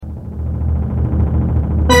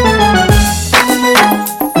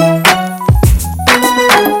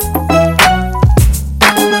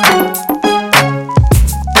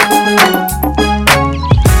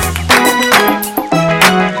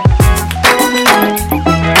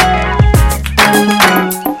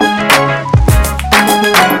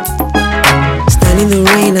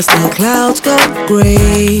the clouds go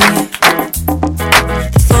gray.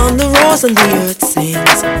 The thunder roars and the earth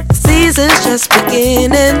sings. The season's just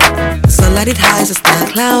beginning. The sunlight it hides as the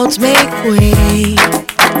clouds make way.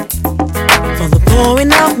 For the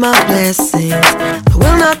pouring of my blessings, I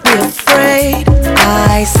will not be afraid.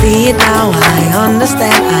 I see it now, I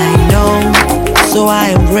understand, I know. So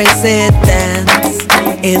I embrace it, dance.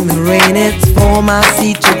 In the rain, it's for my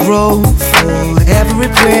seed to grow. For every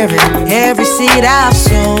prayer and every seed I've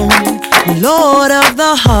sown, Lord of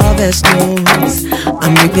the harvest knows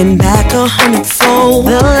I'm reaping back 100-fold.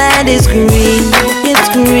 The land is green, it's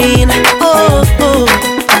green, oh, oh.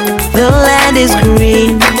 The land is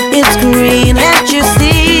green, it's green. Can't you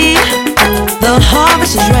see? The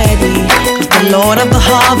harvest is ready, 'cause the Lord of the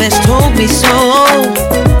harvest told me so.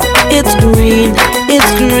 It's green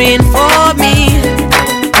for me.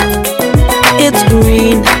 It's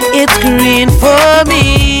green for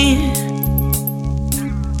me.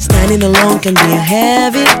 Standing alone can be a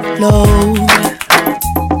heavy load,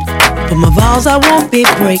 but my vows I won't be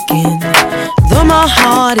breaking, though my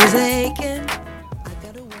heart is aching. I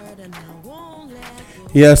got a word and I won't let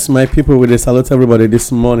go. Yes, my people, we salute everybody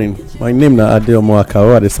this morning. My name is Adeomo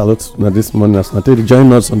Akao. I salute this morning as not to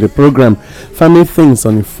join us on the program Family Things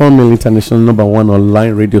on Informal International #1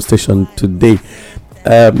 online radio station today.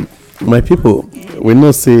 My people, we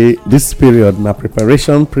know say this period na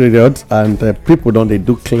preparation period, and people don't they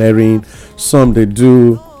do clearing, some they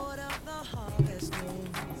do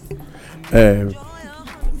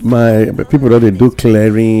my people don't they do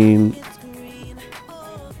clearing,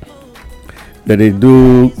 that they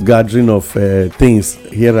do gathering of things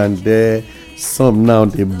here and there. Some now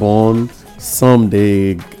they burn, some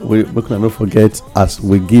we can not forget as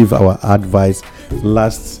we give our advice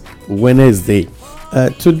last Wednesday.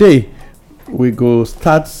 Today we go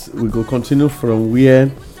continue from where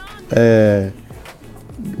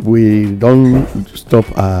we don't stop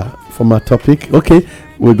our former topic. Okay,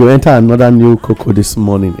 we go enter another new cocoa this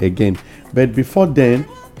morning again, but before then,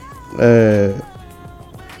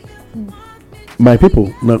 my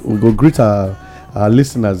people, now we go greet our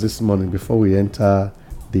listeners this morning before we enter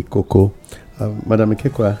the cocoa. Madam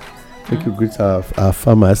Ikekwa, make you greet our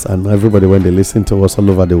farmers and everybody when they listen to us all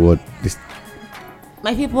over the world.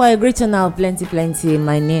 My people, I greet you now plenty.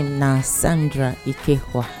 My name na Sandra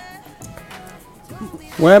Ikekwa.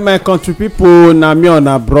 Well, my country people, na me on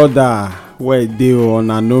a brother where they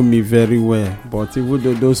know me very well. But even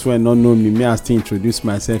though those who don't know me, I still introduce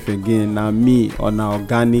myself again. Now me on an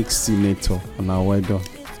organic senator on our weather.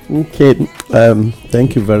 Okay,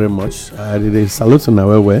 thank you very much. I did salute on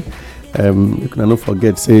our way. You can not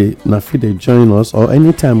forget, say, Nafi they join us, or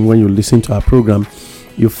anytime when you listen to our program,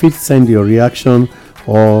 you fit send your reaction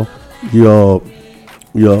or your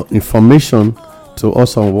information to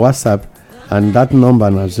us on WhatsApp, and that number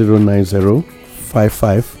na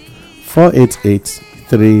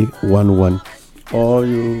 09055488311. Or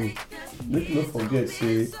you don't forget,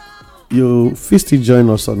 say, you fit still join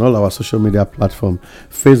us on all our social media platforms,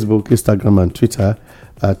 Facebook, Instagram, and Twitter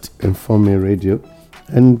at Informe Radio,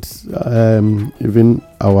 and even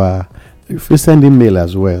if you send email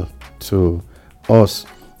as well to us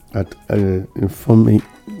at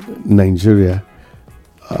informenigeria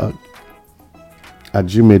at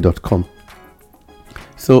gmail.com.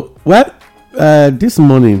 So, this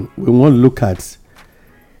morning we want to look at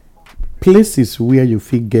places where you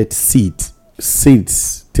fit get seeds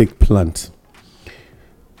take plant.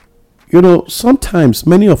 You know, sometimes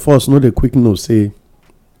many of us know the quick know say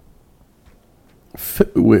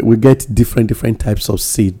we get different types of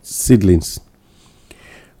seedlings.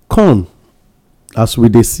 Corn, as we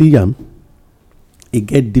dey see am, it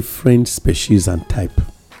get different species and type.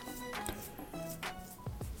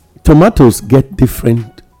 Tomatoes get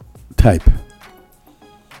different type.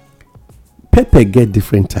 Pepper get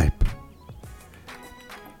different type.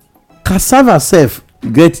 Cassava self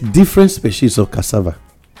get different species of cassava.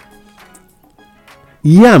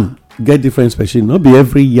 Yam get different species. Not be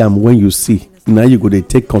every yam when you see now you go dey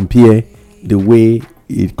take compare the way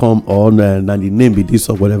it come on and the name be this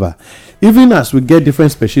or whatever. Even as we get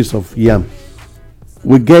different species of yam,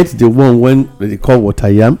 we get the one when they call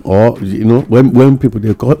water yam, or you know when people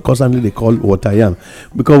they constantly they call water yam,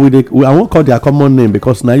 because I won't call their common name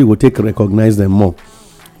because now you will take recognize them more.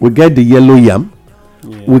 We get the yellow yam,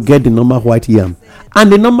 yes. We get the normal white yam,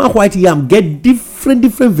 and the normal white yam get different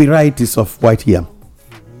varieties of white yam.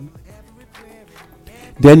 Mm-hmm.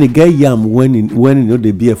 Then you get yam when you know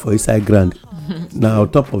they bear for inside ground, now on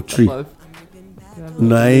top of tree.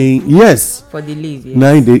 Nine, yes. For the leaf, yes.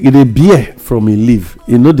 Nine, they bear from a leaf.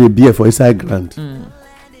 You know, they bear for inside ground.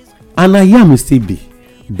 And a yam is still be.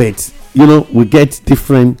 But we get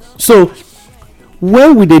different. So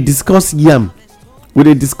when we dey discuss yam, we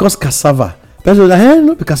dey discuss cassava, person like, hey,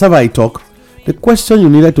 no be cassava I talk. The question you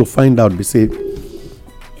needed to find out be say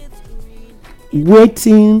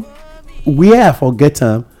wetin, where I forget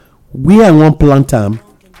am, where I wan plant am,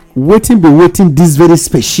 wetin this very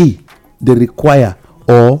species dey require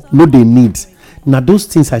or no dey need. Na those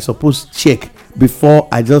things I suppose check before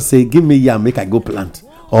I just say give me yam make I go plant,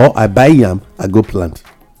 or I buy yam I go plant.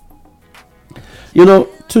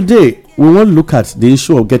 Today we wan look at the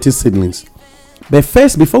issue of getting seedlings. But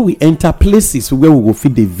first, before we enter places where we go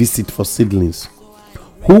fit dey visit for seedlings,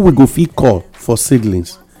 who we go fit call for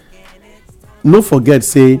seedlings, no forget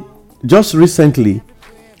say just recently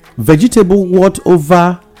vegetable worth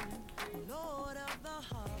over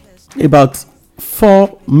about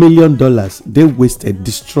 $4 million dey wasted,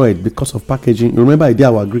 destroyed because of packaging. Remember I did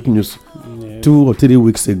our Greek news 2 or 3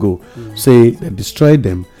 weeks ago, say they destroyed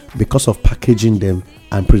them because of packaging them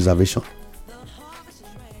and preservation.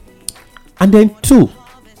 And then 2,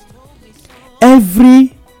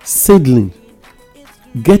 every seedling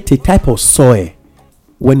get a type of soil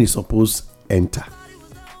when it's supposed enter.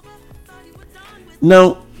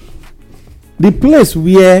 Now, the place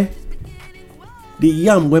where the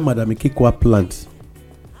yam where Madam Ikekwa plant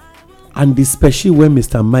and the species where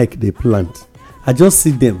Mr. Mike they plant, I just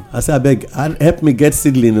see them. I say, abeg, help me get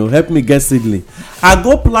seedling. Oh, help me get seedling. I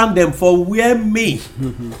go plant them for where me.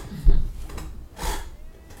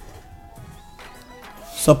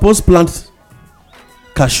 Suppose plant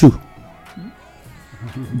cashew.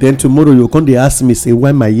 Then tomorrow you come dey ask me say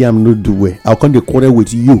why my yam no do well. I'll come dey quarrel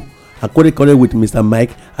with you. I quarrel with Mr.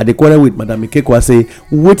 Mike. I dey quarrel with Madam Ikekwa say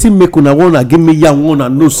wetin make una wanna give me yam wanna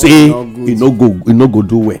know say e no go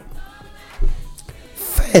do well.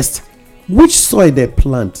 First, which soil they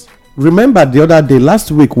plant? Remember the other day,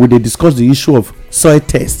 last week, we discussed the issue of soil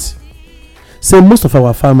test. Say most of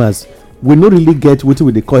our farmers will not really get what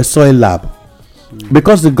we call soil lab,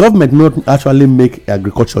 because the government not actually make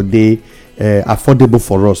agriculture day affordable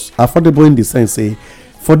for us. Affordable in the sense, say,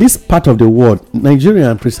 for this part of the world,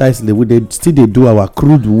 Nigeria precisely, we still they do our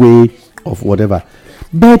crude way of whatever.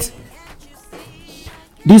 But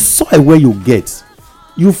the soil where you get,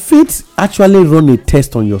 you fit actually run a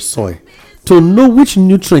test on your soil to know which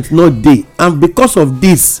nutrient not dey, and because of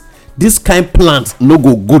this kind plant no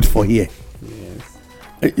go good for here. Yes.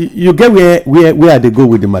 You get where they go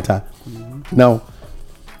with the matter. Now,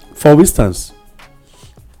 for instance,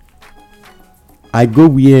 I go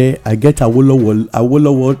where I get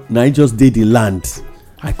Awolowo, now I just dey the land,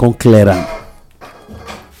 I can't clear am.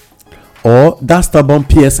 Or that stubborn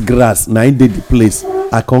PS grass, now I dey the place,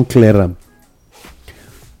 I can't clear am.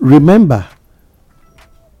 Remember,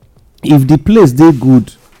 if the place dey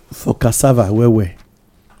good for cassava where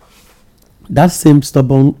that same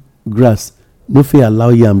stubborn grass no fit allow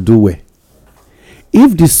yam do well.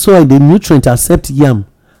 If the soil, the nutrient accept yam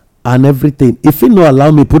and everything, if it no allow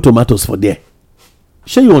me put tomatoes for there,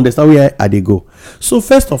 shey you understand where I dey go? So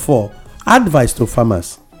first of all, advice to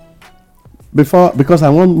farmers, because I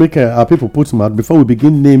want make our people put mouth before we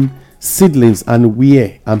begin name seedlings and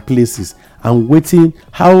where and places and waiting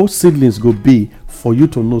how seedlings go be for you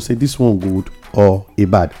to know say this one good or a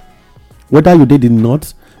bad. Whether you did the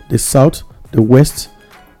north, the south, the west,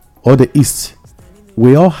 or the east,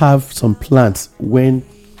 we all have some plants when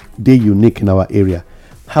they unique in our area.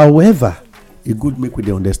 However, it good make we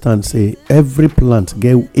dey understand say every plant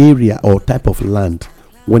get area or type of land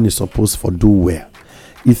when it's supposed for do well.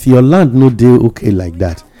 If your land no dey okay like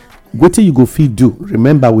that, wetin you go fit do?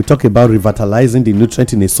 Remember we talk about revitalizing the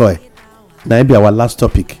nutrient in the soil. Now be our last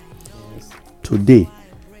topic today.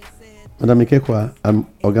 Madam Ikekwa and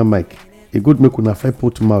Oga Mike, a good make una first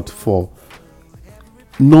put mouth for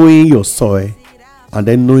knowing your soil and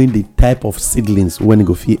then knowing the type of seedlings when you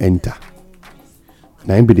go fit enter.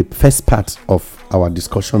 Now be the first part of our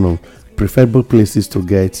discussion on preferable places to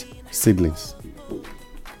get seedlings.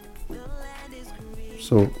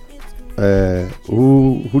 So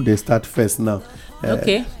who they start first now?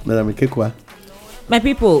 Okay. Madam Ikekwa. My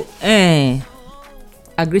people,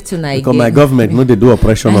 agree tonight. Because my government no they do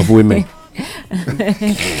oppression of women. I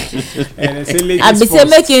be say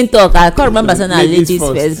make him talk. I can't remember saying ladies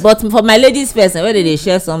first. But for my ladies first, where did they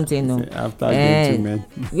share something? No. After gentlemen.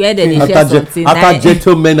 Where did they share something? After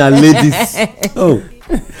gentlemen and ladies. Oh,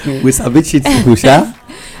 we savage it, Pusha,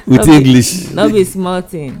 with English. No be small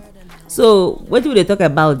thing. So what do they talk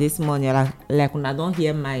about this morning? Like when I don't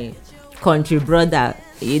hear my country brother,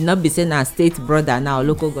 you not be saying a state brother now,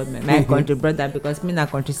 local government, my country brother, because me na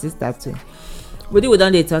country sister too. What do we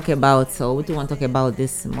don't they talk about? So what do you want to talk about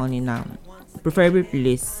this morning now? Preferable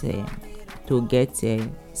place to get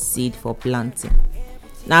seed for planting.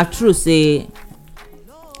 Na true say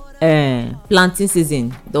planting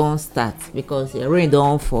season don start because rain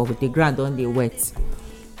don fall, the ground don dey wet.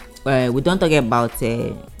 We don talk about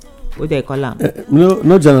what they call am.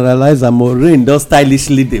 No generalize am. Rain don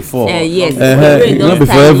stylishly dey fall. Yes, rain don be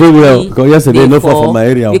for everywhere because yesterday no fall for my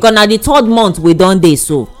area. Because na the 3rd month we don dey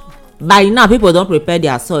so. By now people don prepare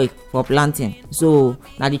their soil for planting, so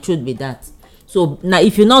na the truth be that. So na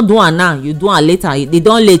if you no do am now, you do am later, e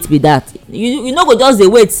don late be that. You no go just dey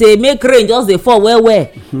wait say make rain just dey fall well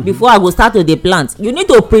before I go start to dey plant. You need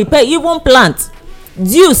to prepare, even plant.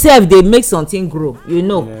 Dew sef dey make something grow, you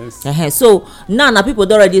know. Yes. So now na people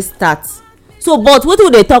don already start. So but wetin we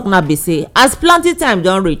dey talk now be say as planting time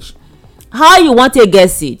don reach, how you wan take get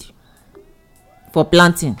seed for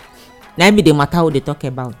planting, na be the matter we dey talk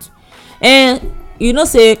about. You know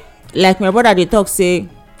say like my brother dey talk say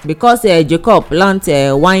because Jacob plant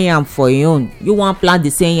 1 yam for him own, you wan plant the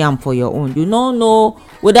same yam for your own. You no know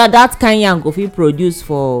whether that kind yam go fit produce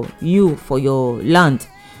for you for your land.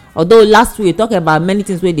 Although last week we talk about many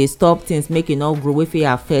things wey dey stop things make e no grow, wey fit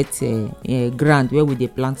affect ground where we dey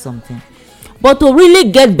plant something. But to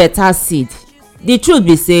really get better seed, the truth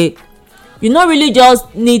be say you no really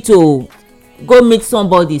just need to go meet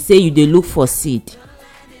somebody say you dey look for seed,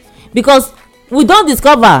 because we don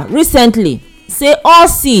discover recently say all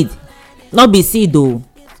seed no be seed o.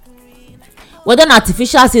 Whether na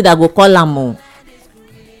artificial seed I go call am o,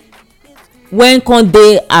 when come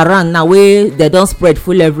dey around now wey dem don spread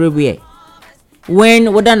full everywhere,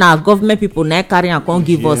 when whether na government people na carry am come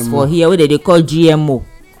give us for here wey dem dey call GMO,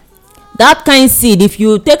 that kind seed if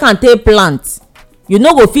you take am take plant, you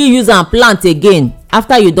no go fit use am plant again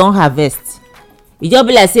after you don harvest. E just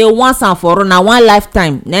be like say once and for all, na one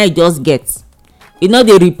lifetime na e just get, e no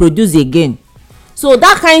dey reproduce again. So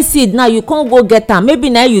that kind seed now you come go get am, maybe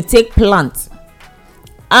na you take plant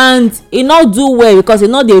and e no do well because e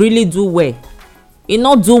no dey really do well, e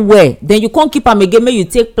no do well, then you come keep am again make you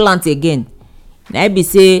take plant again. Na be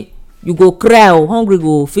say you go cry o, hungry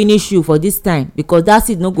go finish you for this time because that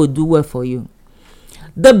seed no go do well for you.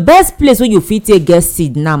 The best place wey you fit take get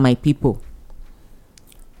seed now, my people,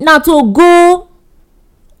 na to go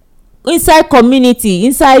inside community,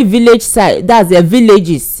 inside village side, that's the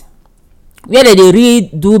villages where they dey really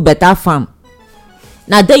do better farm.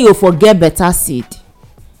 Na there you for get better seed.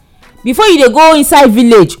 Before you dey go inside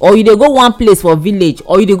village, or you dey go one place for village,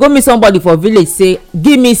 or you dey go meet somebody for village say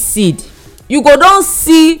give me seed, you go don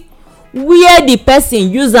see where the person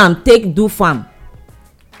use am take do farm,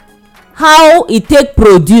 how e take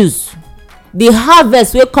produce, the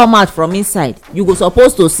harvest wey come out from inside, you go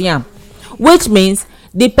suppose to see am. Which means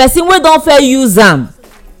the person wey don first use am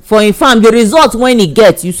for him farm, the result when e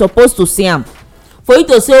get, you suppose to see am for you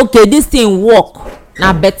to say okay, this thing work,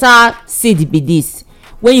 na better seed be this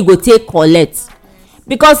wey you go take collect.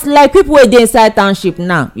 Because like people wey dey inside township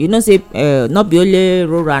now, you know say not be only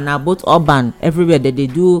rural, na both urban, everywhere that they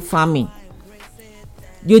do farming.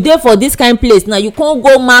 You dey for this kind place now, you can't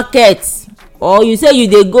go market, or you say you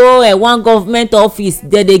dey go one government office,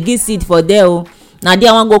 there they give seed for there o, na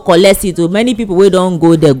there wan go collect seed o. Many people wey don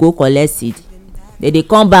go there go collect seed, they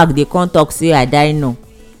come back, they come talk say I die no,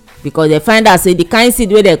 because they find out say the kind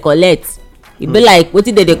seed wey they collect, e be like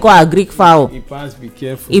wetin dey call agric fowl. e pass be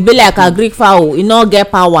careful. E be like agric fowl, e no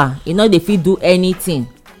get power, e no dey fit do anything.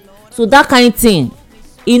 So that kind thing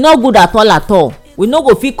e no good at all at all. We no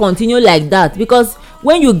go fit continue like that, because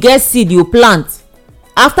when you get seed you plant,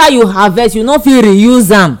 after you harvest you no fit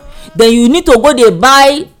reuse am, then you need to go dey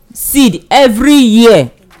buy seed every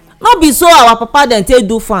year. No be so our papa dem take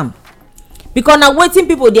do farm, because na wetin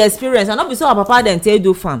people dey experience, and no be so our papa dem take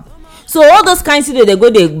do farm. So all those kind seed dey go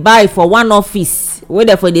dey buy for one office, wey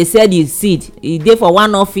dey for dey sell the seed, e dey for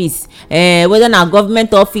one office, whether na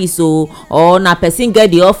government office or na person get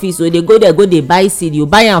the office, so dey go there go dey buy seed. You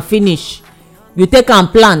buy am finish, you take am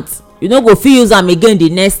plant, you no go fit use am again the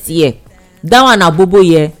next year. That one na bobo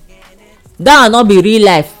year, that one no be real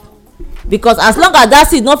life. Because as long as that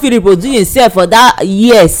seed no fit reproduce itself for that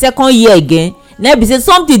year, second year again, na be say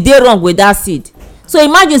something dey wrong with that seed. So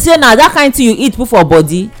imagine say na that kind thing you eat put for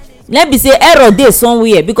body, na be say error dey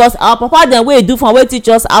somewhere. Because our papa dem wey do farm, wey teach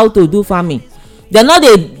us how to do farming, dem no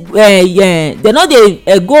dey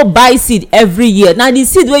go buy seed every year. Na the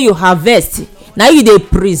seed wey you harvest na you dey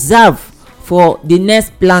preserve for the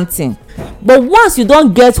next planting. But once you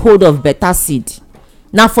don get hold of better seed,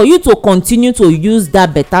 na for you to continue to use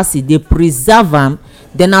that better seed, dey preserve am.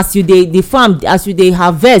 Then as you dey the farm, as you dey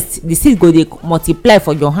harvest, the seed go dey multiply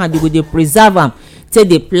for your hand. You go dey preserve am till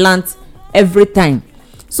dey plant every time.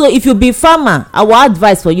 So if you be farmer, our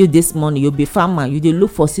advice for you this morning, you be farmer, you dey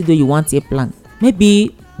look for seed wey you want to plant.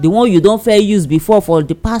 Maybe the one you don fair use before for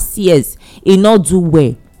the past years e no do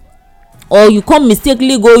well, or you come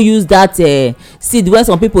mistakenly go use that seed wey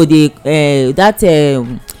some people dey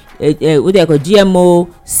what they call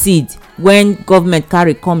GMO seed when government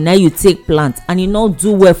carry come na you take plant and e no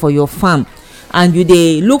do well for your farm, and you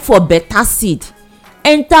dey look for better seed,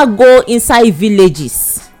 enter go inside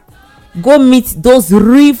villages, go meet those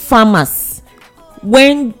real farmers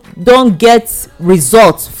when don get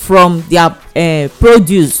result from their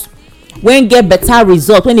produce, when get better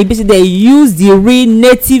result, when e be say dey use the real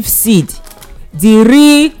native seed, the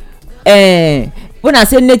real when I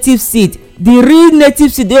say native seed, the real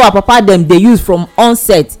native seed wey our papa dem dey use from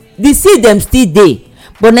onset, the seed dem still dey,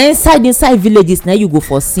 but na inside villages na you go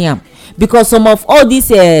for see am, because some of all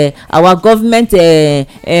these our government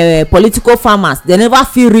political farmers, they never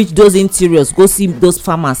fit reach those interiors go see those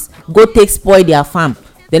farmers, go take spoil their farm,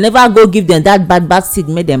 they never go give them that bad seed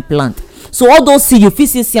make them plant. So all those seed you fit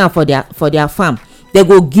still see am for their farm, they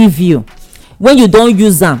go give you. When you don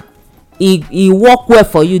use am, e work well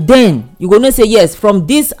for you, then you go know say yes, from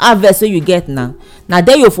this harvest wey you get now, na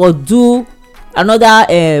there you for do another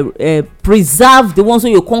preserve the ones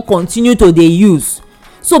wey you con continue to dey use.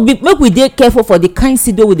 So make we dey careful for the kind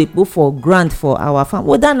seed wey we dey put for ground for our farm,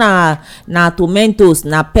 whether na tomatoes,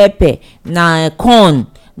 na pepper, na corn,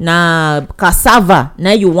 na cassava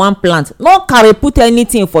na you wan plant, no carry put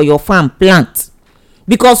anything for your farm plant,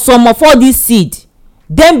 because some of all this seed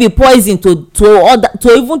dem be poison to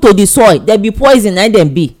even to the soil, dem be poison na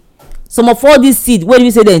dem be. Some of all this seed wey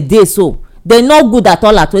we say dem dey so, dem no good at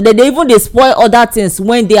all, dem dey even dey spoil other things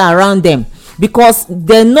when dey around dem, because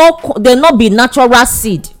dem no be natural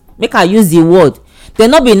seed, make I use the word,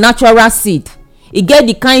 dem no be natural seed. E get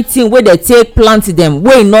the kind thing wey dey take plant dem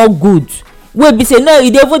wey no good, wey be say no,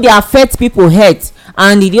 e dey even dey affect people health,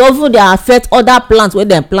 and e dey even dey affect other plants wey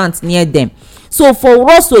dem plant near dem. So for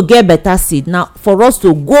us to get better seed, now for us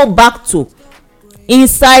to go back to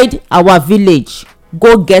inside our village,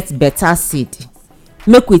 go get better seed,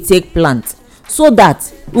 make we take plant, so that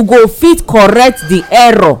we go fit correct the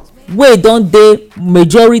error wey don dey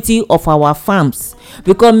majority of our farms,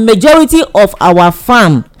 because majority of our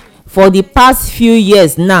farm for the past few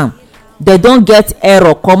years now, they don get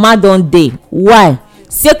error, comma don dey. Why?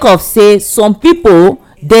 Sake of say some people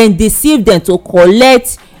dem deceive dem to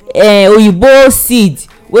collect oyibo seed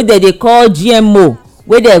wey dem dey call GMO,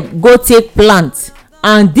 wey dem go take plant,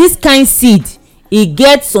 and this kind seed e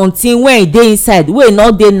get something wey e dey inside wey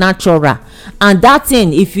no dey natural, and that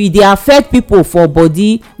thing if e dey affect people for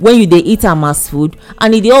body when you dey eat am as food,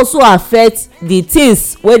 and e dey also affect the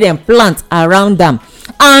things wey dem plant around am.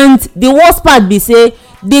 And the worst part be say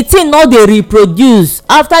the thing no dey reproduce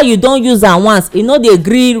after you don use am once, e no dey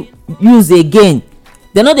gree use again,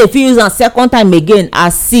 dem no dey fit use am second time again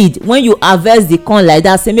as seed. When you harvest the corn like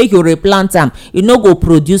that, say make you replant am, e no go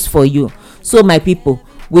produce for you. So my people,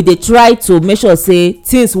 we dey try to make sure say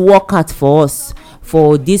things work out for us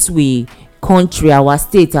for this we country, our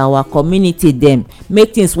state, our community dem,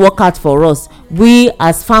 make things work out for us. We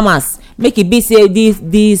as farmers, make e be say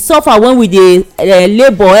the suffer when we dey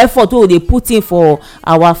labour effort wey we dey put in for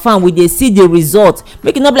our farm, we dey see the result.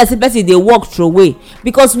 Make e no be like say person dey work throway,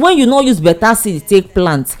 because when you no use better seed take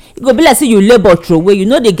plant, e go be like say you labour throway, you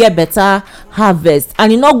no dey get better harvest.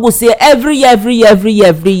 And e no go say every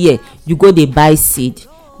year you go dey buy seed.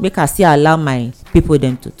 Make I still allow my people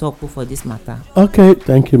dem to talk for this matter. Okay,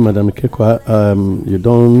 thank you, Madam Ikekwa. You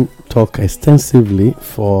don talk extensively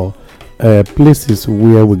for places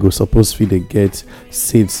where we go suppose fit dey get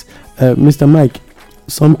seeds. Mr. Mike,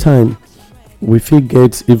 sometime we fit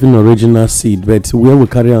get even original seed, but where we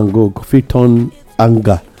carry am go fit turn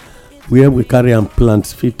anger, where we carry am plant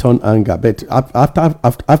fit turn anger. But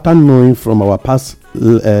after knowing from our past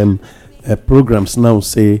programs now,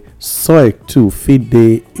 say soil too fit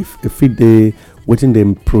dey wetin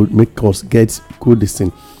dem make us get good this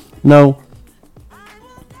thing. Now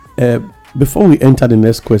before we enter the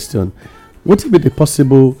next question, what will be the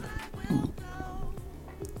possible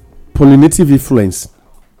pollinative influence?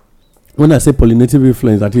 When I say pollinative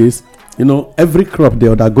influence, that is, every crop they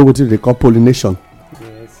undergo what they call pollination.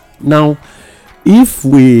 Yes. Now, if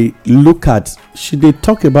we look at, should they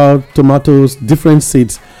talk about tomatoes, different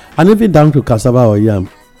seeds, and even down to cassava or yam,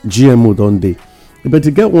 GMO don't they? But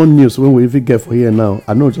to get one news when we even get for here now,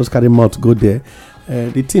 I know just carry mouth go there.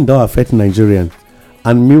 The thing don't affect Nigerian.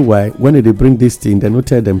 And meanwhile, when they bring this thing, they not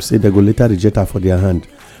tell them, say they go later reject her for their hand.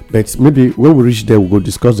 But maybe when we reach there, we'll go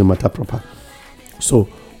discuss the matter proper. So,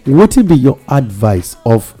 what will be your advice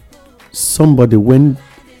of somebody when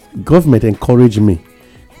government encourage me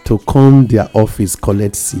to come their office,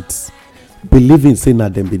 collect seeds? believing saying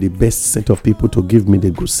that them be the best set of people to give me the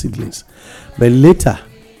good seedlings. But later,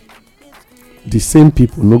 the same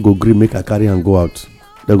people no go gree make I carry and go out.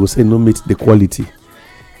 They go say no meet the quality.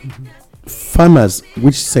 Farmers,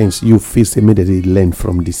 which sense you feel say immediately learn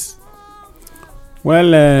from this?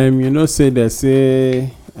 Well, say they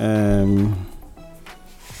say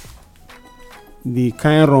the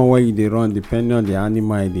kind run where they run depending on the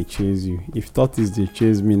animal they chase you. If tortoise they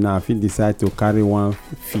chase me now, if you decide to carry 1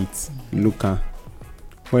 feet, look at.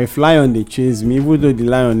 But if lion they chase me, even though the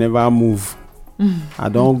lion never move, I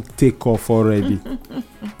don't take off already.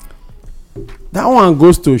 That one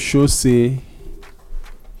goes to show say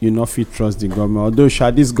you not fit trust the government. Although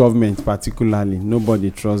this government particularly, nobody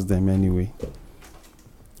trusts them anyway.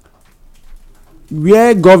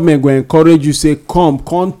 Where government go encourage you say come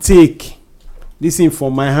take this thing for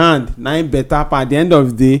my hand, na better. At the end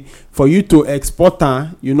of the day, for you to export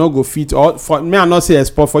am, you no go fit. Or for me, I not say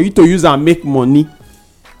export. For you to use and make money,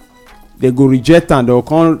 they go reject and they go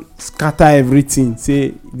come scatter everything.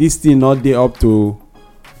 Say this thing not dey up to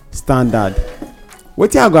standard.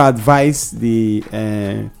 Wetin I go advise the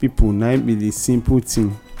people na be the simple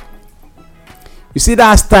thing. You see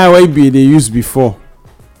that style wey be dey use before,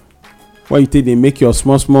 where you take dey make your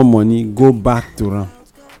small money, go back to am.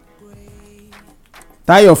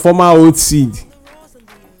 That your former old seed,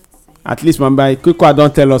 at least remember Kwekwa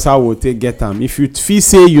don tell us how we take get am. If you feel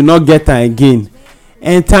say you not get am again,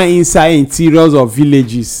 enter inside interiors of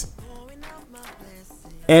villages.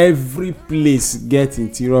 Every place get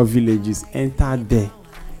interior villages. Enter there,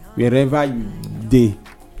 wherever you dey,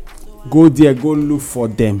 go there, go look for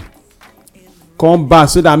them. Come back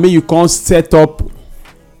so that make you come set up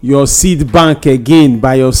your seed bank again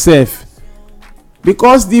by yourself.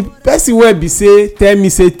 Because the person wey be say tell me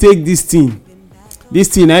say take this thing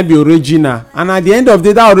na be original, and at the end of the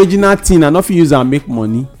day that original thing I no fit use am make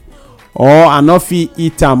money, or I no fit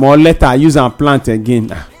eat am, or later use am plant again.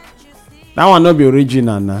 That one no be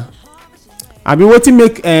original na. I be wetin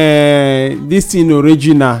make this thing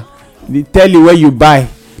original. They tell you where you buy.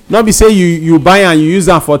 No be say you buy and you use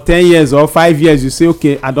am for 10 years or 5 years. You say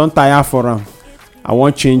okay, I don tire for am, I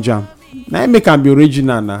wan change am. Na make am be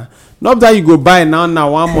original na. Not that you go buy now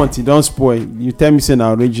 1 month e don spoil, you tell me say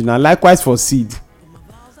na original. Likewise for seed,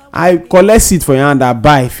 I collect seed for your hand, I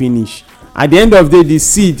buy finish. At the end of the day, the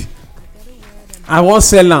seed I wan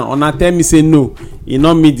sell am, una tell me say no, e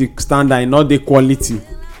no meet the standard, e no dey quality,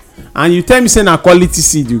 and you tell me say na quality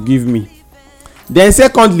seed you give me. Then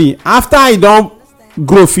secondly, after e don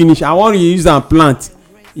grow finish, I wan reuse am plant,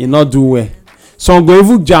 e no do well. Some go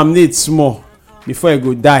even germinate small before e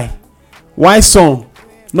go die, while some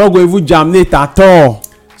no go even germinate at all.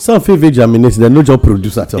 Some fit even germinate, dem no just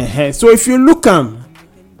produce at all. So if you look am,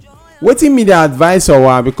 wetin me dey advise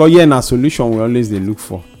our, because here na solution we always dey look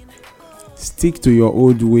for. Stick to your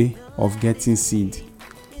old way of getting seed.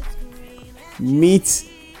 Meet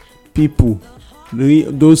people,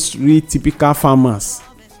 those real typical farmers.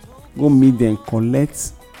 Go meet them,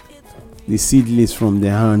 collect the seedlings from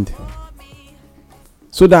their hand,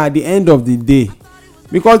 so that at the end of the day,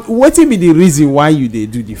 because wetin be the reason why you dey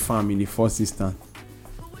do the farm in the first instance?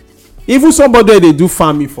 Even somebody dey do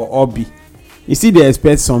farming for hobby, you still dey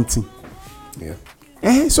expect something.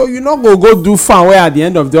 So you no go do farm where at the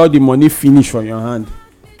end of the day all the money finish for your hand.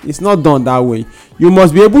 It's not done that way. You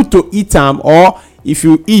must be able to eat am, or if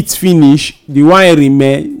you eat finish, the one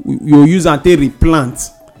remain you use am take replant.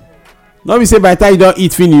 No be say by the time you don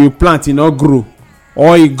eat finish you plant, e no grow,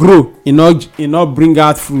 or e grow, e no bring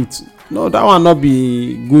out fruit. No, that one not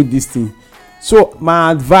be good this thing. So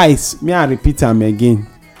my advice, I repeat am again,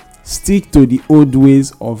 stick to the old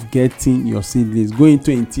ways of getting your seedlings. Go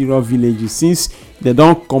into interior villages, since they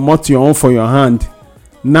don't comot your own for your hand.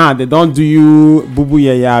 Now they don't do you bubu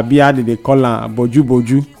yaya bia, they call am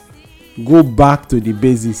boju. Go back to the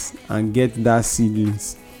basis and get that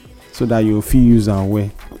seedlings, so that you fit use am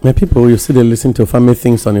well. My people, you see they listen to Farming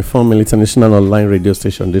Things on a formal international online radio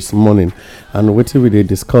station this morning, and wetin we dey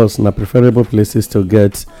discuss na preferable places to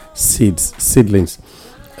get seedlings.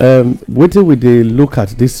 Wetin we dey look at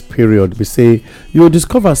this period, we say you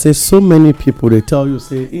discover say so many people they tell you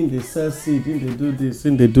say in dey sell seed, in dey do this,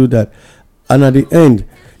 in dey do that, and at the end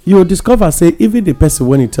you discover say even the person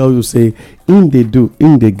when he tell you say in dey do,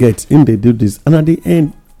 in dey get, in dey do this, and at the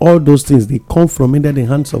end all those things they come from either the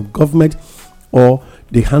hands of government or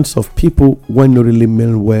the hands of people when no really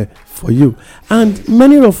mean well for you. And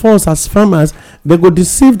many of us as farmers, they go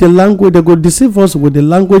deceive the language, they go deceive us with the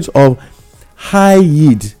language of high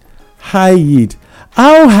yield.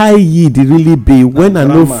 How high yield it really be when I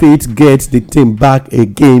no fit get the thing back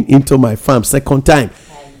again into my farm second time?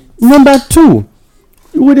 Number two,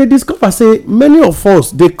 we dey discover say many of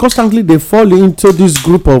us dey constantly dey fall into this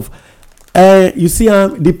group of you see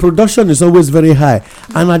the production is always very high,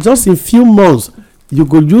 and na just in few months you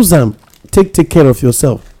go use am take care of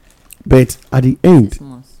yourself, but at the end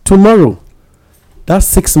tomorrow that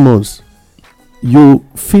 6 months you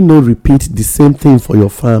fit no repeat the same thing for your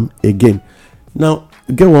farm again. Now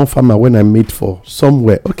get one farmer when I meet for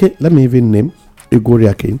somewhere, okay, let me even name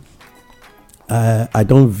Igoriakin. I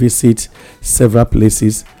don visit several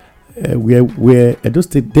places where Edo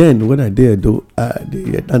State, then when I dey Edo,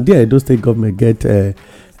 and there Edo State government get a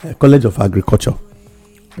College of Agriculture,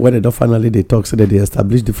 where they don finally dey talk so that they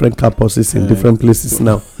establish different campuses in different places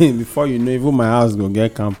now. Before you know, even my house go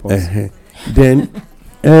get campus. Then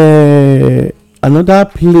another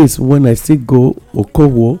place when I still go,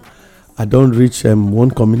 Okowo, I don reach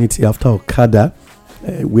one community after Okada,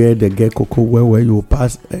 where they get cocoa where you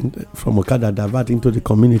pass and from Okada divert into the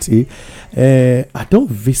community. I don't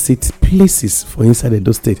visit places for inside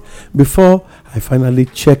Edo State. Before I finally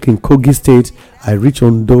check in Kogi State, I reach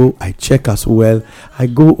Ondo, I check as well. I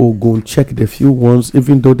go Ogun, check the few ones,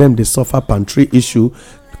 even though them they suffer pantry issue.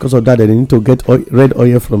 Because of that, they need to get red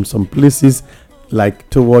oil from some places like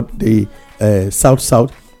toward the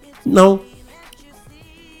south. Now,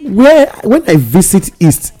 when I visit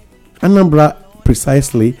East Anambra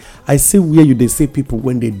precisely, I see where they say people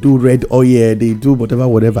when they do red oil, they do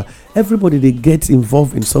whatever. Everybody they get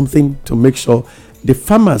involved in something to make sure the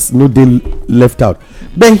farmers no they left out.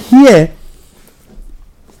 But here,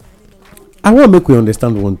 I want to make we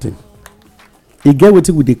understand one thing. You get what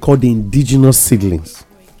they call the indigenous seedlings,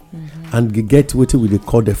 and you get what they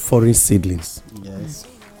call the foreign seedlings. Yes.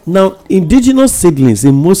 Now, indigenous seedlings,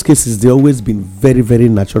 in most cases, they always been very, very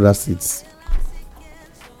natural seeds.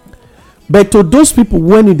 But to those people,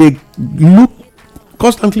 when they look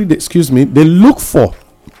constantly, they look for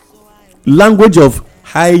language of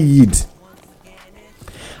high yield.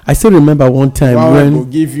 I still remember one time when will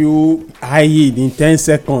give you high yield in 10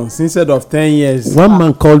 seconds instead of 10 years. One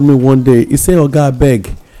man called me one day. He said, "Oga, abeg,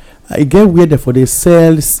 I get where therefore they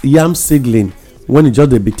sell yam seedling when it just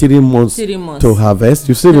be 3 months to harvest."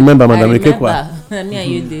 You still remember, Madam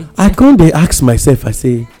Ekekwa? I come dey ask myself, I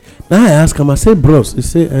say, now I ask him, I say, bros, he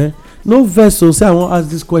say, no verse, so say I wan ask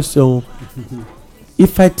this question.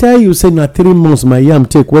 If I tell you say na 3 months my yam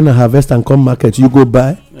take when I harvest and come market, you go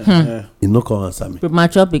buy? You no come answer me.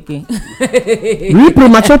 Premature pikin. Really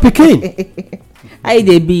premature pikin? How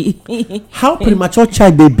dey be? How premature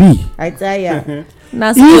child dey be? I tell ya.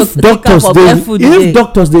 If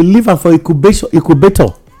doctors dey leave am for incubator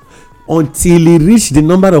until e reach the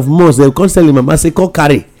number of months, they come tell him mama say come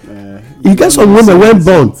carry. You get some women when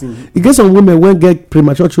born, you get some women when get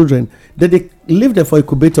premature children, they leave them for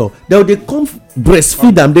incubator, they come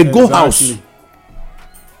breastfeed them, they go house.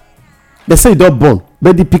 They say don't born,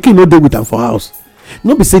 but the pikin no dey with them for house.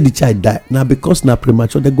 No be say the child die, now because na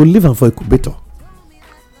premature, they go leave them for incubator.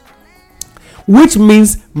 Which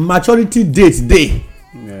means maturity date dey.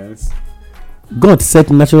 Yes. God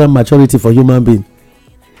set natural maturity for human being.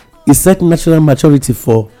 He set natural maturity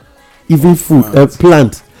for even food,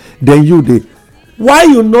 plant. Then you dey. Why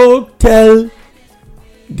you no tell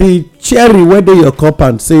the cherry wey dey your cup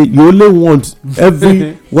and say you only want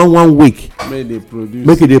every one week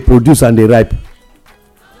make it dey produce and dey ripe?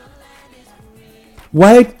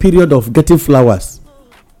 Why period of getting flowers?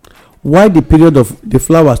 Why the period of the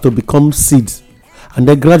flowers to become seeds and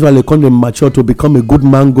then gradually come dey mature to become a good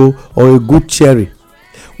mango or a good cherry?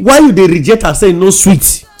 Why you dey reject and say no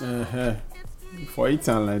sweet? For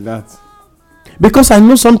eating like that. Because I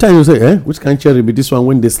know sometimes you say, which kind cherry be this one?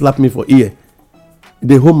 When they slap me for ear,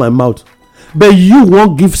 they hold my mouth. But you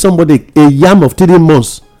won't give somebody a yam of 3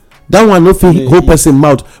 months. That one no fit hold person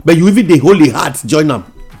mouth. But you even the holy heart join them.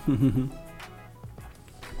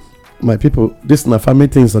 My people, this is my family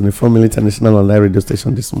things on the Formula International Online Radio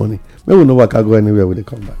Station this morning. Maybe we know what can go anywhere when they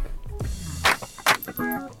come back.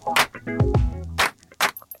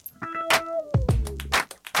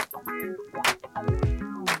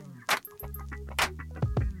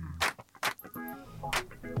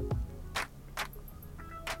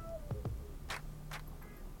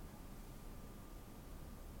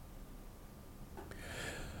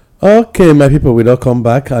 Okay, my people, we don't come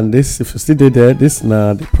back, and this, if you still there, this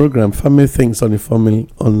now the program Family Things on the Family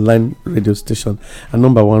Online Radio Station, a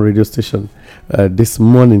number one radio station this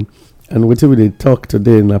morning. And what we talk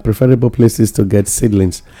today in our preferable places to get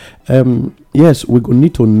seedlings. Yes, we go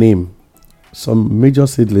need to name some major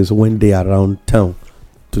seedlings when they are around town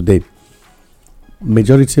today.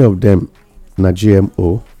 Majority of them na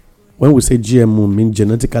GMO. When we say GMO, mean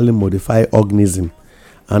genetically modified organism,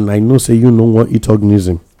 and I know say you know what eat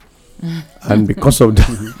organism. And because of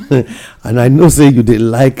that, and I know say you dey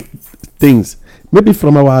like things. Maybe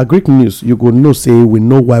from our Greek news, you go know say we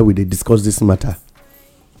know why we dey discuss this matter.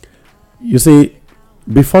 You see,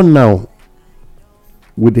 before now,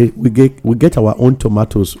 we get our own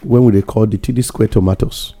tomatoes when we dey call the TD square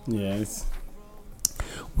tomatoes. Yes.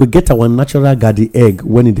 We get our natural garden egg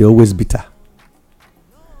when it dey always bitter.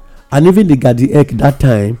 And even the garden egg that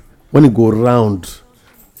time, when it go round,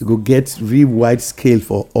 you go get real wide scale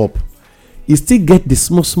for up. You still get the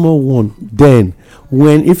small one. Then,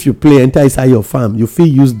 when if you play enter inside your farm, you fit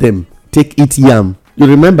use them take eat yam. You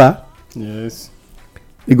remember? Yes.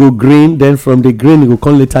 E go green, then from the green e go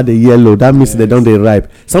come later the yellow. That means they don dey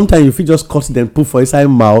ripe. Sometimes you fit just cut them, put for inside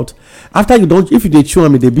mouth. After you don, if you dey chew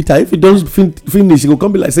am, e dey bitter. If you don finish, e go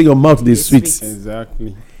come be like say your mouth dey sweet.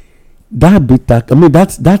 Exactly. That bitter, I mean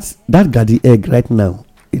that garden egg right now,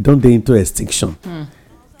 e don dey into extinction.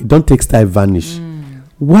 E don take style vanish.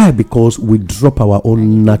 Why? Because we drop our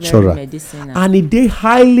own natural, and it dey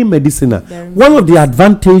highly medicinal. One of the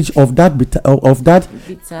advantage of that bitter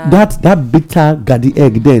that bitter garden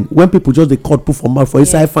egg, then when people just dey cut put for mouth for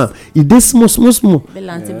inside farm, it dey small.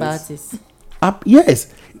 Antibiotics.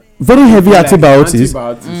 Yes, very heavy antibiotics,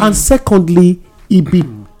 and secondly, it be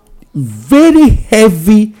very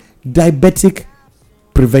heavy diabetic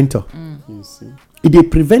preventer. You see. It dey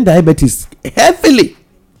prevent diabetes heavily.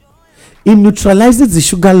 It neutralizes the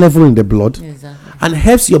sugar level in the blood. Exactly. And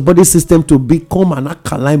helps your body system to become an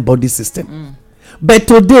alkaline body system. But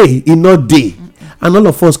today, e no dey, and all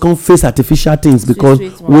of us come face artificial things because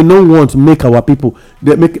we no want to make our people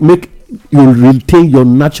make you retain your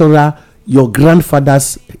natural, your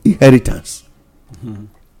grandfather's inheritance.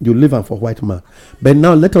 You live am for white man. But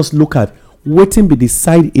now let us look at wetin be the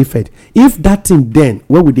side effect. If that thing then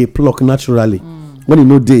when we dey pluck naturally, when e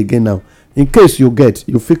no dey again now, in case you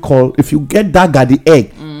fit call, if you get that garden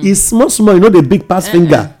egg, it's small, you know, the big pass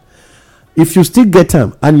finger. If you still get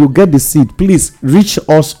them and you get the seed, please reach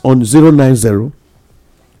us on 090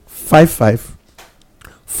 55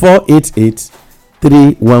 488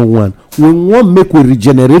 311. We want make we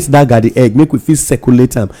regenerate that garden egg, make we fit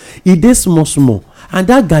circulate them. E dey small, and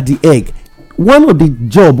that garden egg, one of the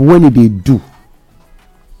job when they do,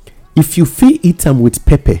 if you fit eat them with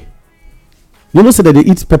pepper, you know, say that they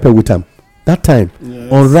eat pepper with them. That time,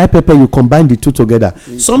 on ripe pepper, you combine the two together.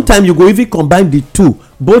 Sometimes you go even combine the two,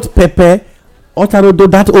 both pepper, otarodo,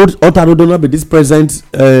 that old otarodo, not be this present.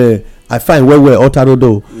 I find well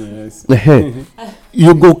otarodo. Yes.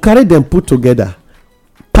 You go carry them put together,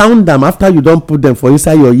 pound them after you don't put them for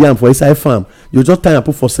inside your yam, for inside farm. You just tie and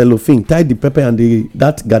put for cellophane. Tie the pepper and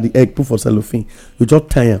that garden egg, put for cellophane. You just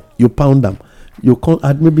tie them, you pound them. You can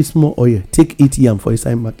add maybe small oil, take eat yam for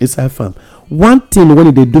inside farm. One thing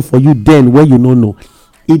when they do for you then when you don't know,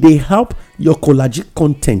 it they help your collagen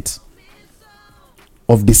content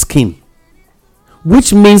of the skin,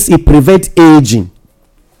 which means it prevents aging,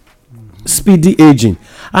 speedy aging,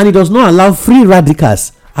 and it does not allow free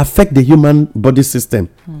radicals affect the human body system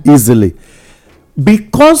easily.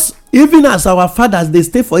 Because even as our fathers, they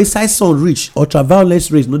stay for inside sun reach, ultraviolet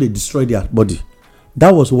rays, no, they destroy their body.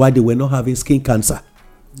 That was why they were not having skin cancer.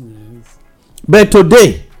 But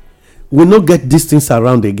today, we no get these things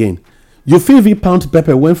around again. You feel even pound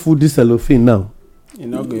pepper when food this cellophane now. You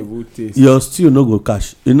no go able taste. Your stew no go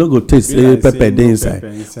cash. You no go taste pepper dey inside.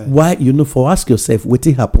 Why? You know, for ask yourself,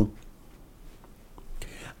 wetin happen?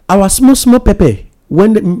 Our small pepper,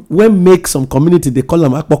 when make some community they call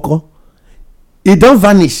them akpoko, e don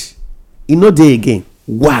vanish. E no dey again.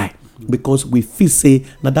 Why? Because we feel say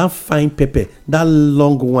na that fine pepper, that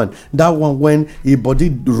long one, that one when e body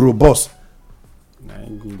robust.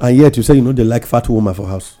 And yet you say you know they like fat woman for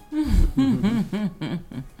house.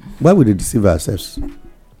 Why would they deceive ourselves?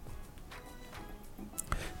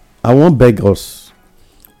 I won't beg us.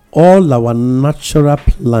 All our natural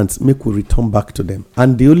plants make we return back to them.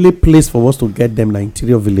 And the only place for us to get them are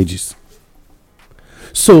interior villages.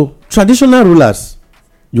 So traditional rulers,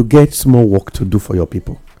 you get small work to do for your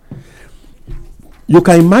people. You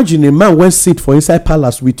can imagine a man when sit for inside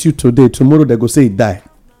palace with you today, tomorrow they go say he die.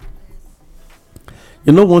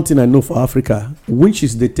 You know one thing I know for Africa,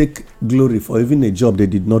 witches they take glory for even a job they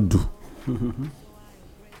did not do.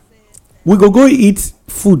 We go eat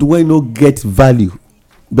food where no get value,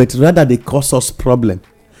 but rather they cause us problem.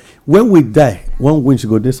 When we die, one winch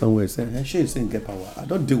go there somewhere say, hey, she is saying get power. I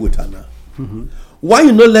don't deal with her now. Why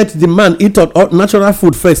you not let the man eat natural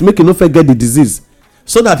food first, make you no forget the disease,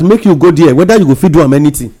 so that make you go there, whether you go feed do am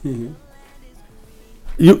anything.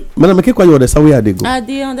 You, Madam Ekekwa, you understand where they go? I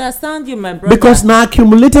dey understand you, my brother. Because now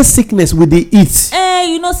accumulated sickness with the eat.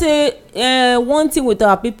 You know say one thing with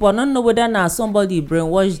our people, I don't know whether na somebody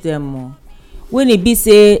brainwash them or when e be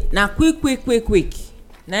say na quick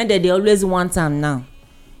na they always want am now.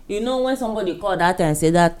 You know when somebody call that and say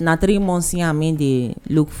that na 3 months yam they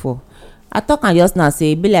look for. I talk am just now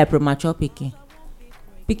say e be like premature pikin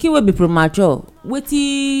wey be premature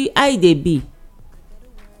wetin how e dey be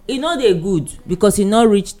e no dey good because e no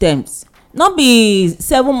reach terms. No be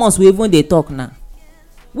 7 months we even dey talk now,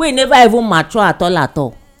 wey never even mature at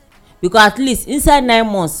all because at least inside 9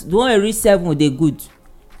 months the one wey reach 7 dey good.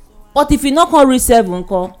 But if e no come reach 7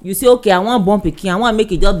 nko, you say okay I wan born pikin, I wan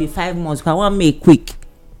make e just be 5 months, I wan make quick,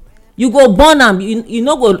 you go born am, you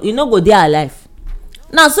no go dey alive.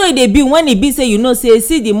 Now so e dey be when e be say you know say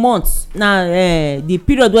see the months na the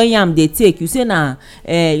period when yam dey take, you say na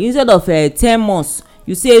instead of 10 months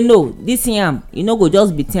you say no, this yam e no go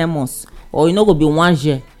just be 10 months or e no go be 1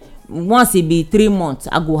 year, once e be 3 months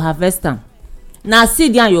I go harvest am. Na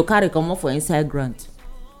seed yam you carry comot for inside ground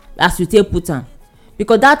as you take put am,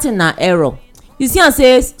 because that thing na error. You see am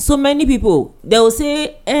say so many people they will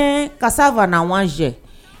say cassava na 1 year,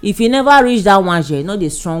 if e never reach that 1 year e no dey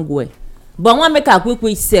strong well. But one make a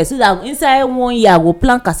quick sell so that inside 1 year I go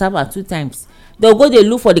plant cassava 2 times. They'll go dey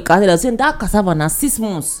look for the cassava, say that cassava na 6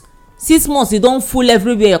 months. 6 months e don full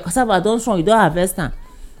everywhere, your cassava don strong, you don harvest am.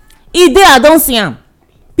 E dey I don see am,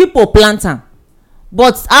 people plant am.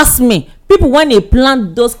 But ask me, people when they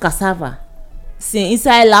plant those cassava say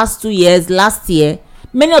inside last 2 years, last year,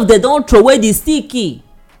 many of them don throw away the sticky,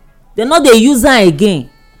 they no dey use am again.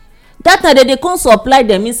 That time they come supply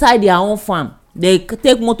them inside their own farm. They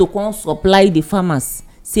take motor come supply the farmers,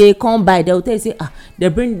 say come buy. They will tell you say they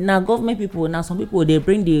bring na government people, now some people they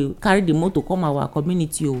bring the carry the motor come our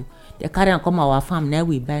community o, they carry am come our farm, now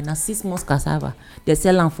we buy na 6 months cassava they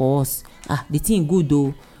sell am for us. The thing good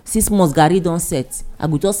o, 6 months garri don set, I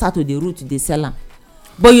go just start to the root dey sell am.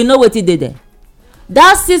 But you know wetin dey there,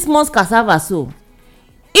 that 6 months cassava so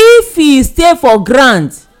if e stay for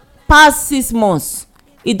ground pass 6 months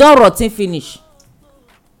e don rot ten finish,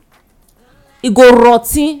 e go rot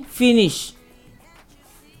ten finish.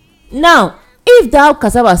 Now if that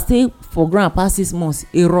cassava stay for ground pass 6 months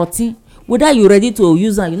e rot ten, whether you ready to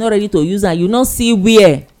use am you no ready to use am, you no see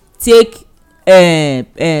where take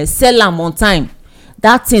sell am on time,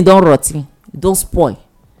 that thing don rot ten, don spoil.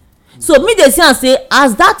 So me dey see am say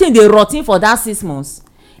as that thing dey rot ten for that 6 months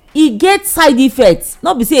e get side effect.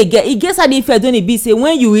 No be say e get side effect when e be say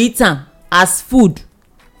when you eat am as food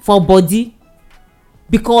for body,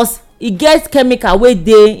 because e get chemical wey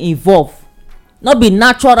dey involve, no be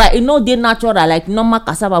natural, e no dey natural like normal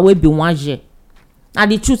cassava wey be 1 year. Na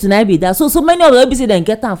the truth na be that. So many of them be say dem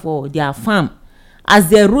get am for their farm, as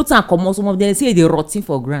dem root am comot, some of them say e dey rot ten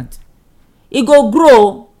for ground. E go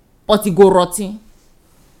grow but e go rot ten.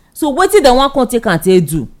 So wetin dem wan come take am take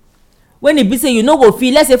do when e be say you no go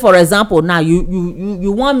fit, let's say for example now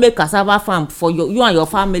you wan make cassava farm for you and your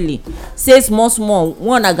family, say small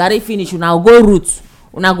one na garri finish, una go root,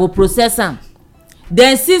 una go process am,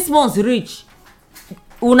 then 6 months reach,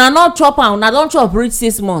 una no chop am, una don chop reach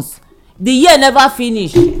 6 months, the year never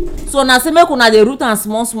finish, so na say make una dey root am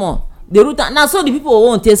small dey root am. Na so the people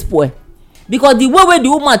won't take spoil, because the way the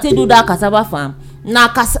woman take do that cassava farm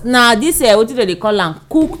na this wetin dem dey call am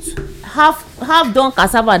cooked half done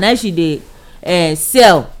cassava na she dey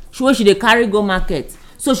sell, wey she dey carry go market.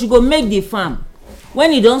 So she go make the farm,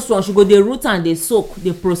 when e don strong she go dey root am, dey soak,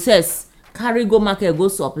 dey process, carry go market go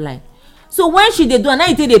supply. So when she dey do am, na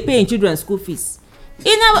e take dey pay im children school fees.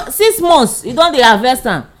 In 6 months e don dey harvest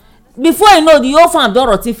am, before you know the whole farm don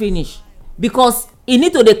rot ten finish, because e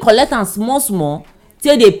need to dey collect am small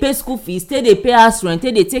take dey pay school fees, take dey pay house rent,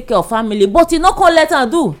 take dey take care of family, but e no come let am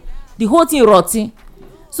do, the whole thing rot ten.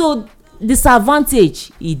 So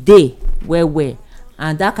disadvantage e dey well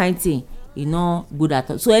and that kind thing e no good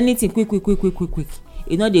at all. So anything quick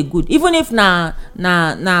e no dey good. Even if na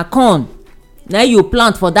corn na you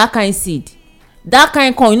plant for that kind seed, that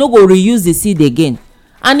kind corn you no go reuse the seed again.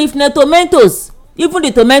 And if na tomatoes, even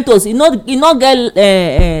the tomatoes e no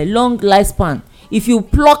get long lifespan. If you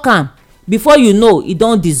pluck am, before you know e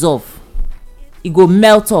don dissolve, e go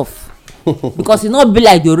melt off because e no be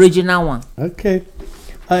like the original one. Okay.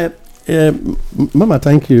 Mama,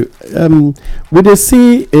 thank you. We dey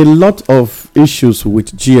see a lot of issues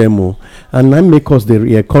with GMO, and that make us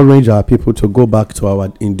dey encourage our people to go back to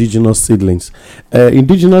our indigenous seedlings.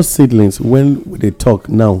 Indigenous seedlings, when we dey talk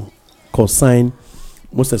now, consign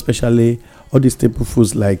most especially all these staple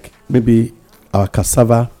foods like maybe our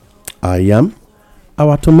cassava, our yam,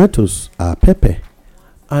 our tomatoes, our pepper,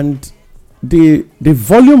 and the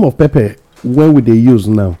volume of pepper when we dey use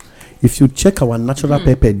now, if you check our natural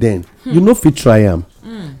pepper then you no fit try am.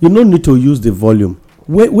 You no need to use the volume,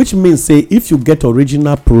 which means say if you get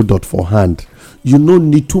original product for hand, you no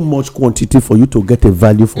need too much quantity for you to get a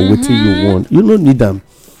value for wetin you want. You no need am.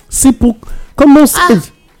 Simple common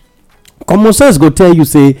sense. Common sense go tell you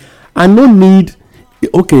say I no need.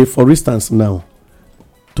 Okay, for instance now,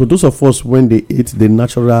 to those of us when they eat the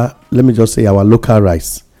natural, let me just say our local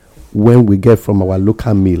rice when we get from our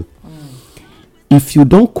local mill, if you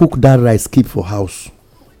don cook that rice keep for house,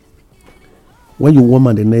 when you warm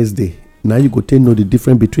am the next day, now you go take know the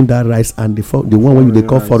difference between that rice and the one wey you dey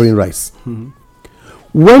call foreign rice.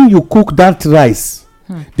 When you cook that rice,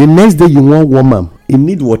 the next day you wan warm am, e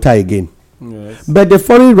need water again. Yes. But the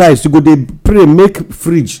foreign rice you go dey pray make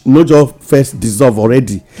fridge no just first dissolve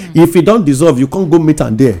already. If e don dissolve, you can't go meet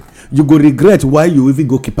am there, you go regret why you even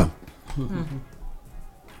go keep am.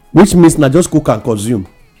 Which means na just cook and consume.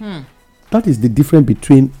 That is the difference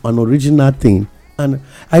between an original thing. And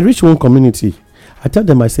I reach one community, I tell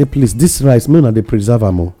them, I say, please, this rice make una dey preserve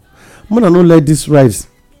am o. Make una no let this rice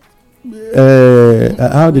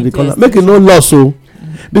how did they call it, make it no loss o.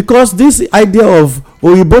 Because this idea of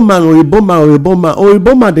oyibo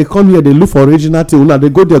man they come here, they look for original thing. Now they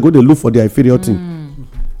go there, they look for the inferior thing.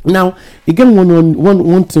 Now again,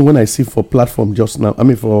 one thing when I see for platform just now, I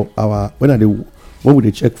mean for our when we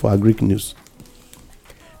dey check for Agric News.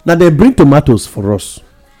 Now they bring tomatoes for us.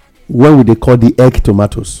 When we they call the egg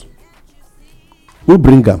tomatoes? Who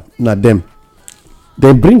bring them? Not them.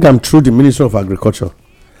 They bring them through the Ministry of Agriculture,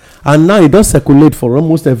 and now it does circulate for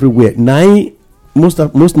almost everywhere. Now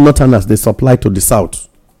most northerners they supply to the south.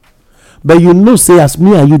 But you know, say as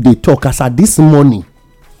me and you they talk as at this morning,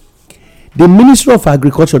 the Ministry of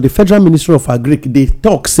Agriculture, the Federal Ministry of Agric, they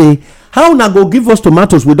talk say how na go give us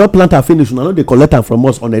tomatoes without plant and finish. Now they collect them from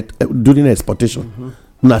us on it during exportation.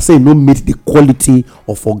 Now say no meet the quality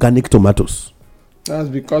of organic tomatoes. That's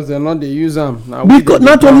because they're not they use them. Because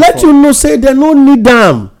not to let you know, say they no need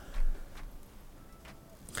them.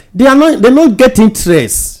 They not get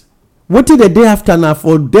interest. What did the day after now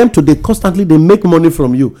for them to they constantly they make money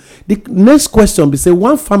from you? The next question be say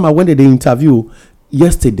one farmer when they interview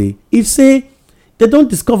yesterday, he say they don't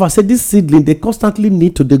discover say this seedling they constantly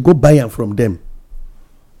need to they go buy them from them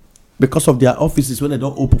because of their offices when they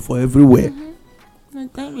don't open for everywhere.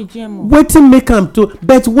 Waiting make them to,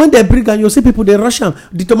 but when they bring and you see people they rush them.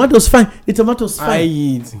 The tomatoes fine. I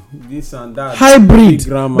eat this and that hybrid,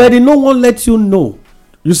 but they no one let you know.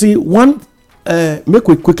 You see one. Make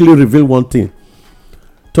we quickly reveal one thing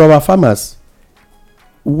to our farmers.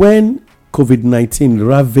 When COVID-19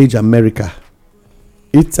 ravaged America,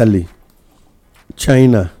 Italy,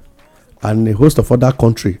 China, and a host of other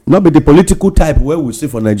countries, not be the political type where we see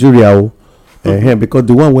for Nigeria, because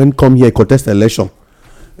the one when come here contest election.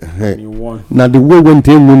 Now the way when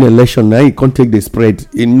they win election, now he can't take the spread.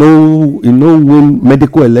 He no win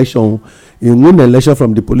medical election. He win election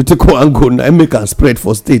from the political angle. Now he make a spread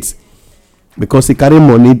for states. Because he carry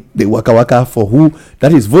money, they waka for who,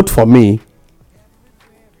 that is vote for me,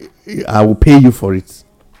 I will pay you for it.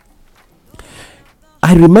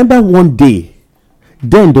 I remember one day,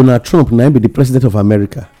 then Donald Trump, now be the president of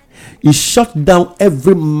America, he shut down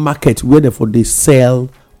every market where they sell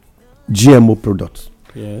GMO products.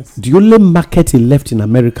 Yes. The only market he left in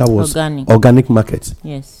America was organic market.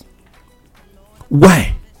 Yes.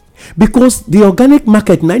 Why? Because the organic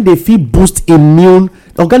market now they feel boost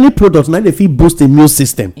organic products now they feel boost immune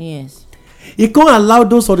system. Yes. You can't allow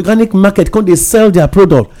those organic market can they sell their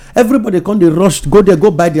product. Everybody can they rush go there,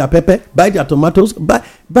 go buy their pepper, buy their tomatoes, buy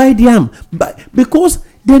the yam, because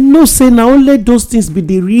they know say now only those things be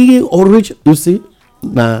the real origin. You see,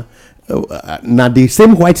 now the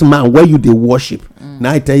same white man where you they worship.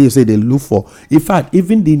 Now I tell you, say they look for. In fact,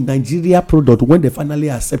 even the Nigeria product when they finally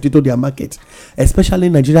accept it to their market, especially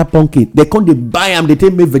Nigeria pumpkin, they can't they buy them. They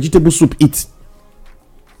take make vegetable soup eat.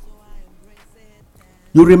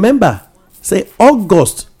 You remember, say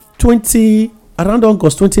August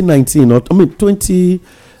 2019, or I mean 20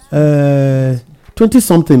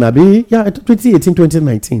 something, Abi, 2018,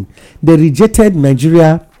 2019. They rejected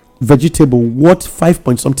Nigeria vegetable worth 5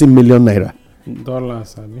 point something million naira.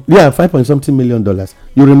 Dollars, I mean. Yeah, $5 million.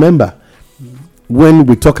 You remember when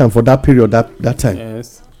we talking for that period that time?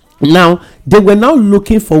 Yes. Now they were now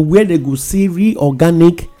looking for where they could see real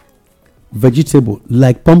organic vegetable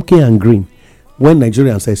like pumpkin and green when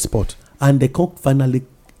Nigerians export, and they come finally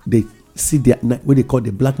they see their what they call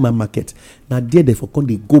the black man market. Now there they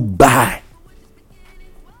go buy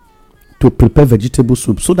to prepare vegetable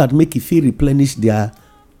soup so that make it feel replenish their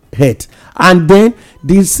head. And then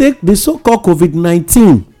the so-called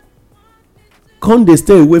COVID-19 come dey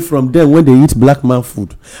stay away from them when they eat black man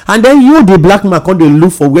food, and then you the black man come dey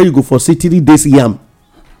look for where you go for see 3 days yam.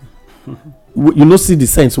 You no see the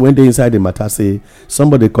sense when they inside the matter say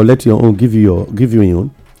somebody collect your own, give you your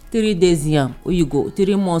own. 3 days yam wey you go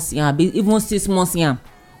 3 months yam, even 6 months yam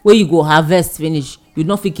wey you go harvest finish, you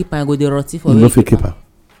no fit keep am, go dey rot ten for where you no fit keep am.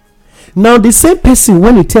 Now the same person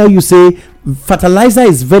when he tell you say fertilizer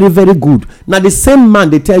is very very good, na the same man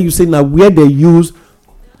dey tell you say na where they use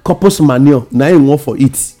compost manure na him want for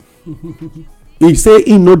it. He say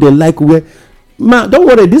he no dey like where. Man, don't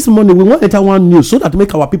worry, this morning we wan enter one news so that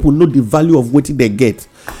make our people know the value of wetin they get.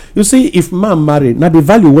 You see, if man marry, na the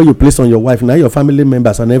value wey you place on your wife, na your family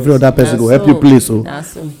members and every other person go help you place. So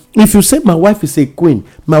if you say my wife is a queen,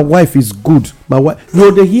 my wife is good, my wife,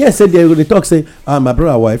 you dey hear say they talk say, my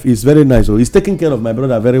brother wife is very nice, he's taking care of my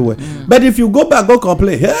brother very well. But if you go back go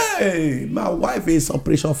complain, hey, my wife is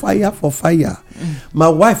operation fire for fire, my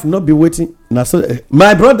wife not be waiting. Now so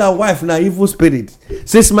my brother wife na evil spirit.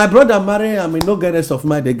 Since my brother marry, I mean no get rest of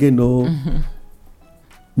mind again. No.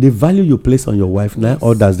 The value you place on your wife, now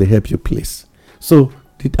others they help you place. So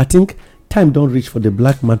I think time don't reach for the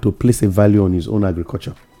black man to place a value on his own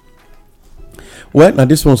agriculture. Well, now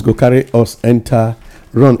this one's go carry us enter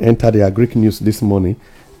the agric news this morning.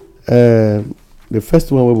 The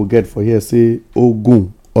first one we will get for here say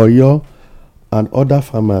Ogun, Oyo, and other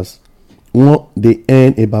farmers they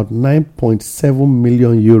earn about 9.7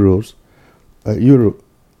 million euro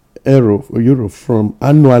from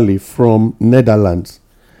annually from Netherlands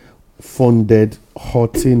funded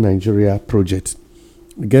Horti Nigeria project.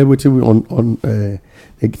 Get what we on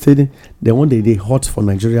they say they want they hot for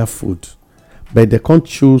Nigeria food, but they can't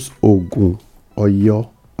choose Ogun, Oyo,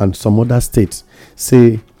 and some other states.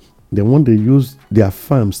 Say they want to use their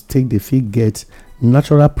farms take the feed get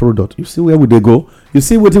natural product. You see where would they go? You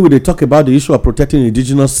see what they talk about the issue of protecting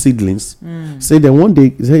indigenous seedlings. Say they want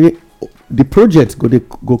the project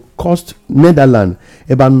go cost Netherlands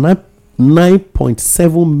about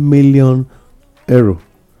 9.7 million euro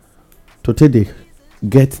to take the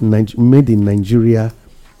get made in Nigeria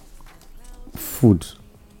food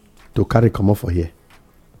to carry come up for here.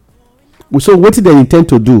 So what do they intend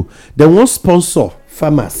to do? They won't sponsor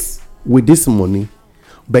farmers with this money,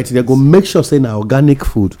 but they go make sure say na organic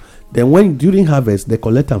food. Then when during harvest they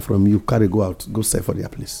collect them from you, carry go out, go sell for their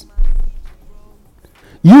place.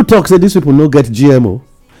 You talk say these people no get GMO.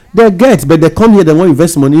 They get, but they come here, they want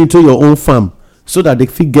invest money into your own farm so that they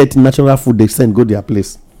fit get natural food they send go their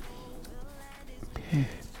place.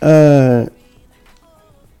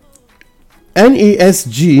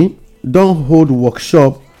 NESG don't hold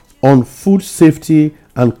workshop on food safety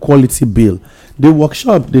and quality bill. The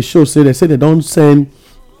workshop they say they don't send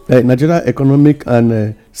Nigeria Economic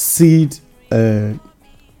and Seed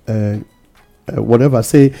whatever,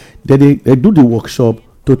 say they do the workshop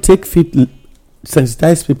to take fit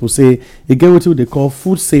sensitize people. Say you get what they call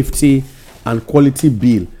food safety and quality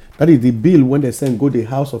bill. That is the bill when they send go the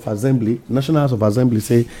House of Assembly, National House of Assembly,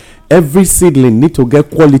 say every seedling need to get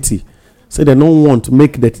quality. Say they don't want to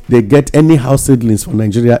make that they get any house seedlings for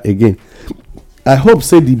Nigeria again. I hope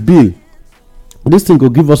say the bill, this thing will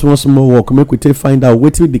give us one small work, make we take find out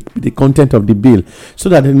what the content of the bill, so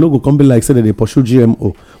that they no go come be like say that they pursue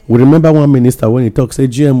GMO. We remember one minister when he talks say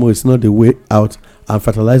GMO is not the way out and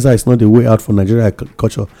fertilizer is not the way out for Nigeria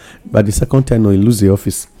agriculture. But the second time, no, he lose the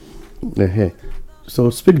office. So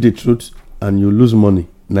speak the truth and you lose money.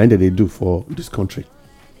 Neither they do for this country.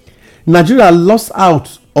 Nigeria lost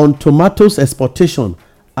out on tomatoes exportation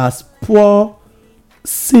as poor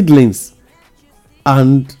seedlings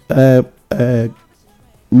and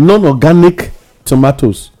non-organic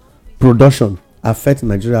tomatoes production affect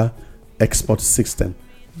Nigeria export system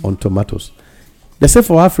on tomatoes. They say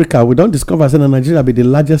for Africa, we don't discover that Nigeria be the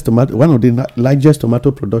largest tomato, one of the largest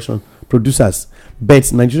tomato producers.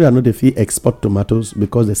 But Nigeria know they feel export tomatoes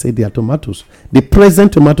because they say they are tomatoes. The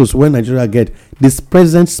present tomatoes when Nigeria get this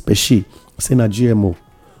present species, say na GMO,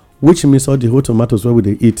 which means all the whole tomatoes where we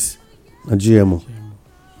they eat na GMO.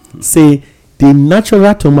 Say the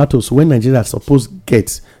natural tomatoes when Nigeria suppose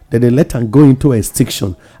get, that they let them go into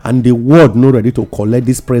extinction, and the world not ready to collect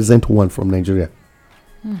this present one from Nigeria.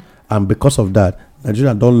 And because of that,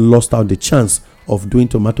 Nigeria don't lost out the chance of doing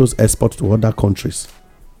tomatoes export to other countries.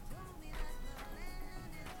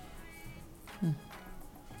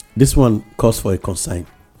 This one calls for a concern.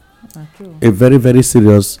 A very, very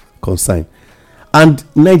serious concern. And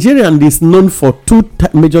Nigerian is known for two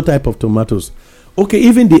major type of tomatoes. Okay,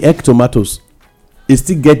 even the egg tomatoes, you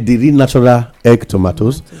still get the real natural egg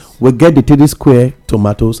tomatoes. We get the 3 square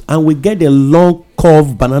tomatoes, and we get the long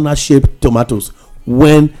curved banana shaped tomatoes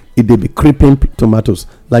when it they be creeping tomatoes,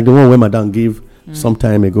 like the one where Madam give some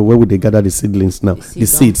time ago where we dey gather the seedlings now, the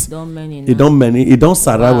seeds. It don't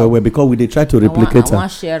sarah well because we dey try to replicate am.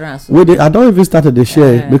 I don even started the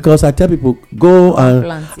share because I tell people go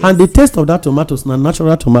and the taste of that tomatoes na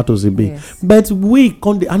natural tomatoes e be, but we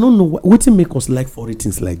I don't know wetin make us like foreign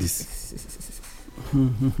things like this.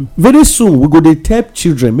 Very soon we go dey tell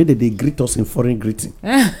children make they greet us in foreign greeting.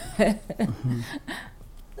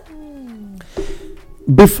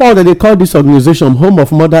 Before they call this organization Home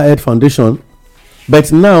of Mother Earth Foundation,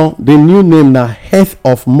 but now the new name na Health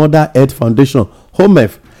of Mother Earth Foundation,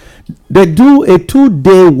 HOMEF. They do a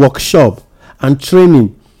 2-day workshop and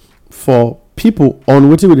training for people on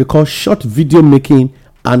what we call short video making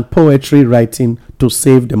and poetry writing to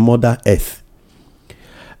save the Mother Earth.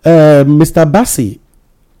 Mr. Bassi,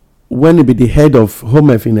 when he be the head of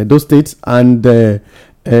HOMEF in Edo State, and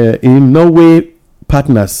in Norway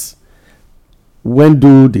partners, when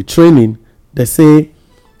do the training, they say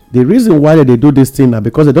the reason why they do this thing now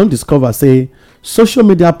because they don't discover say social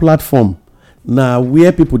media platform now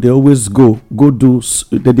where people they always go do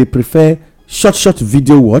they prefer short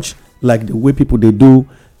video watch like the way people they do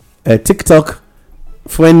TikTok,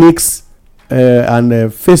 Phoenix, and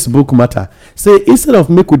Facebook matter. Say instead of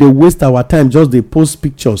make they waste our time just they post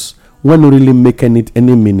pictures when not really making it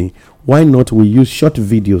any meaning. Why not we use short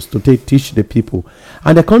videos to teach the people?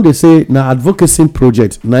 And they come they say now advocacy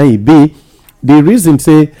project now it be the reason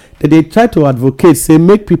say that they try to advocate say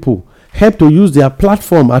make people help to use their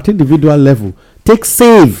platform at individual level take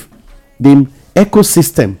save the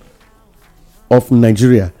ecosystem of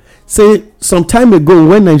Nigeria. Say some time ago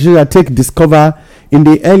when Nigeria take discover in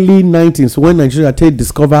the early 90s when Nigeria take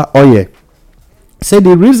discover oil, say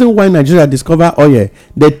the reason why Nigeria discover oil,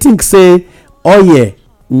 they think say oil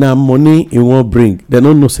na money it won't bring. They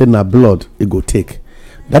don't know say na blood it go take.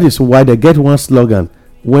 That is why they get one slogan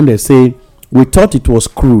when they say we thought it was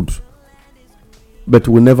crude, but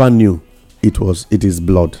we never knew it is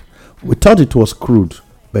blood. We thought it was crude,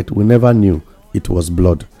 but we never knew it was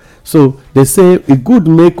blood. So they say it could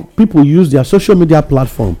make people use their social media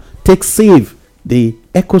platform take save the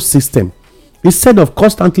ecosystem instead of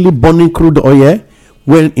constantly burning crude oil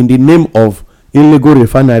when in the name of illegal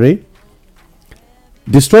refinery.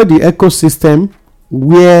 Destroy the ecosystem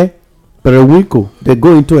where periwinkle they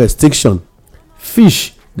go into extinction,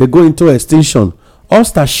 fish they go into extinction,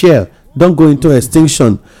 oyster shell don't go into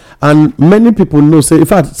extinction, and many people know say in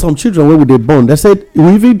fact some children when they born they said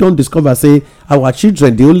we even don't discover say our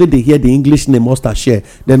children they only they hear the English name oyster shell,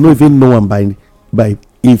 they don't even know them by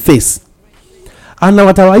in face. And now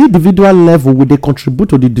at our individual level we they contribute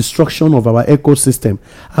to the destruction of our ecosystem,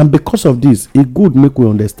 and because of this it good make we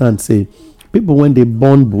understand say people when they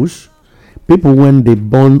burn bush, people when they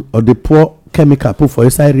burn or they pour chemical put for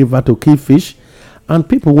inside river to kill fish, and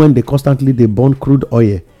people when they constantly they burn crude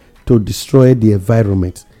oil to destroy the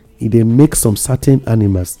environment, they make some certain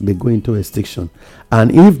animals they go into extinction.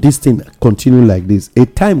 And if this thing continue like this, a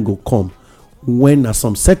time go come when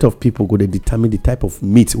some set of people go to determine the type of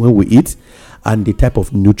meat when we eat and the type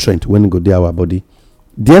of nutrient when go there our body.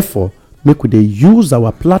 Therefore, make we they use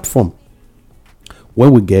our platform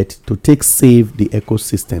when we get to take save the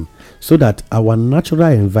ecosystem so that our natural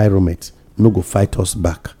environment no go fight us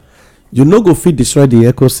back. You no go fit destroy the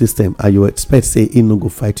ecosystem and you expect say it no go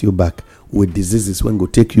fight you back with diseases when go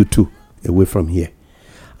take you too away from here.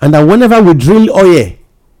 And that whenever we drill oil,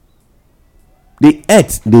 the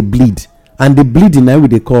earth they bleed, and the bleeding now we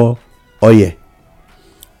they call oil.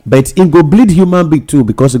 But it go bleed human being too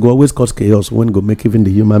because it go always cause chaos when go make even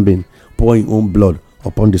the human being pour his own blood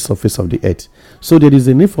upon the surface of the earth. So there is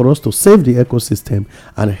a need for us to save the ecosystem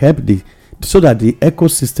and help so that the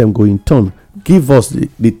ecosystem go in turn give us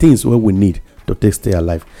the things where we need to stay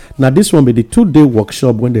alive. Now this one be the 2-day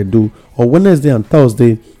workshop when they do on Wednesday and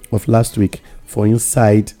Thursday of last week for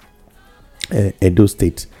inside Edo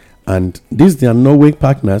State. And these they are Norway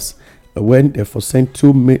partners when they for sent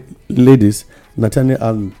 2 ladies,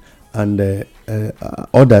 Nathaniel and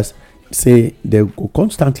others, say they go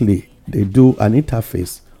constantly they do an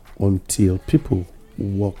interface until people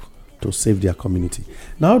work to save their community.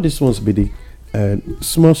 Now this one's be the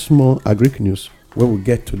small agri news where we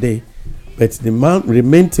get today, but the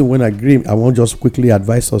remain thing when I agree I want just quickly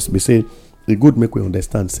advise us. We say it good make we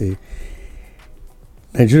understand say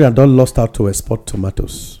Nigeria don't lost out to export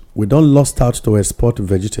tomatoes. We don't lost out to export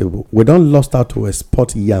vegetable. We don't lost out to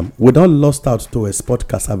export yam. We don't lost out to export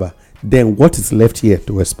cassava. Then what is left here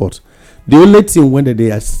to export? The only thing when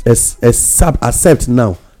they accept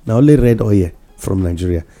now only red oil from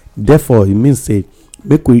Nigeria. Therefore, it means say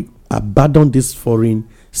make we abandon these foreign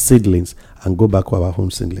seedlings and go back to our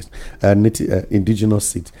home seedlings, native indigenous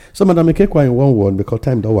seed. So, Madam Ikekwa, in one word, because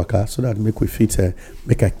time don't work out, so that make we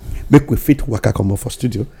fit waka come for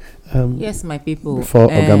studio. Yes, my people. Before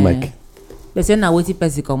Oga Mike. They say na wetin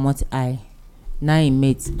person comot eye, na im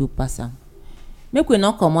mate do pass am. Make we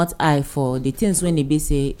not comot eye for the things when e be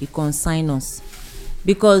say e consign us,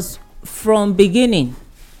 because from beginning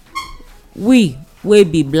we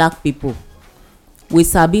be black people, we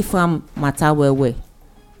sabi farm matter well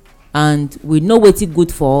and we know wetin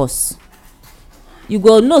good for us. You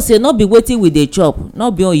go know say no be wetin we dey chop,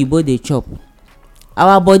 no be oyibo dey chop.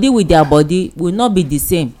 Our body with their body will not be the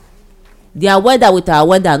same. Their weather with our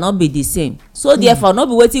weather not be the same. So therefore no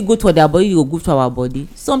be wetin good for their body go good for our body.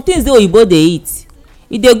 Some things dey oyibo dey eat,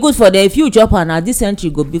 e dey good for them. If you chop am na dysentery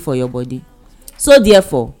go be for your body. So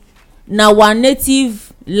therefore na our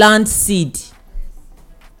native land seed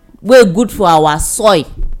wey good for our soil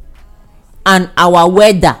and our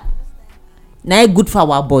weather, na good for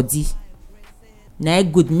our body, na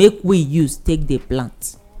good make we use take dey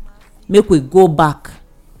plant. Make we go back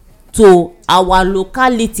to our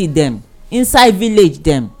locality dem, inside village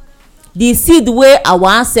dem, the seed wey our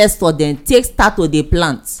ancestor dem take start to dey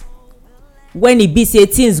plant when e be say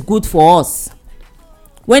things good for us,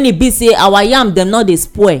 when e be say our yam dem no dey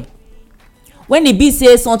spoil, when e be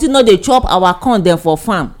say something no dey chop our corn dem for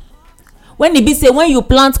farm, when e be say when you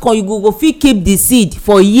plant corn you go fit keep the seed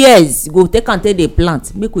for years, you go take am take dey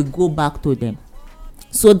plant. Make we go back to them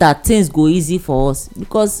so that things go easy for us,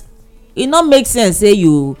 because e no make sense say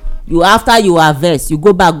you after you harvest you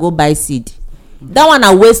go back go buy seed. That one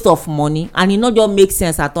na waste of money and e no just make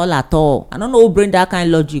sense at all. I no know who bring that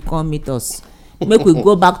kind logic come meet us. Make we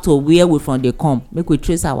go back to where we from dey come, make we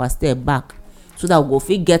trace our step back so that we go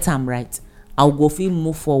fit get am right and we go fit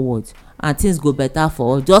move forward and things go better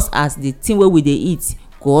for us, just as the thing wey we dey eat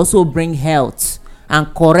go also bring health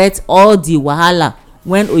and correct all the wahala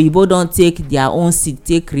when oyibo don take their own seed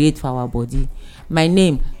take create for our body. My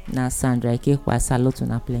name na Sandra Ikekwa. Salute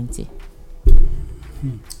una plenty.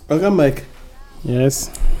 Oga Mike. Yes.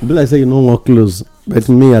 Be like say you no wan close, but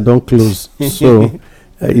me I don close. So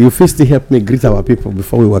you fit still help me greet our people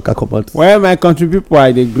before we waka comot. Well, my country people,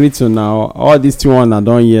 I dey greet you now. All these things one I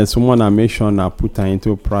don hear, someone I make sure na put am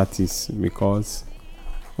into practice, because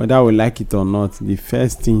whether we like it or not, the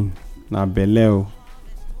first thing na belle.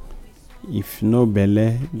 If no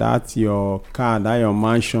belle, that your car, that your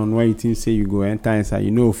mansion where you think say you go enter inside,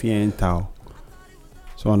 you know if you enter.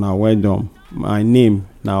 So na well done. My name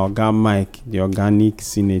na Oga Mike, the organic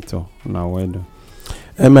senator. Na well done.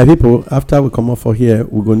 And my people, after we come off for here,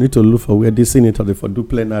 we're going to need to look for where this senator they for do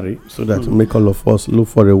plenary, so that make all of us look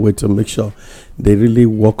for a way to make sure they really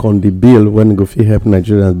work on the bill when go fit help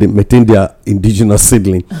Nigerians they maintain their indigenous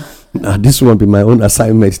seedling. Now this will be my own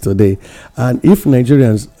assignment today. And if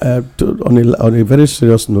Nigerians, on a very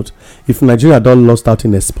serious note, if Nigeria don't lost out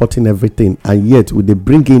in exporting everything, and yet would they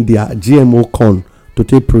bring in their GMO corn to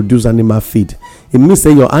take produce animal feed, it means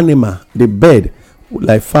say your animal, the bird,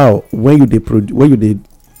 like fowl, when you they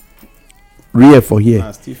rear for here,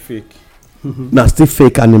 Na still fake. na still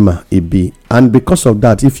fake animal it be. And because of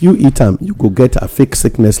that, if you eat them, you go get a fake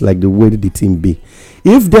sickness like the way the thing be.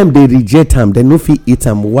 If them they reject them, they no fit eat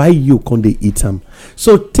them. Why you can't they eat them?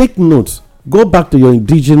 So take note, go back to your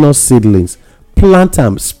indigenous seedlings, plant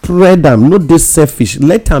them, spread them, not this selfish,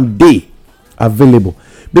 let them be available.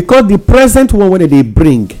 Because the present one when they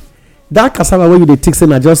bring that cassava when you they take say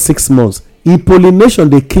na just 6 months, in pollination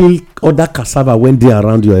they kill other cassava when they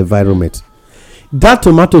around your environment. That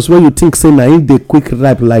tomatoes when you think say na in they quick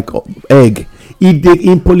ripe like egg,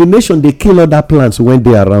 in pollination they kill other plants when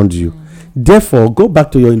they around you. Therefore, go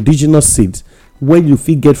back to your indigenous seeds when you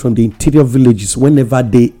fit get from the interior villages whenever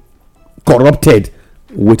they corrupted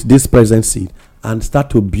with this present seed, and start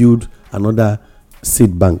to build another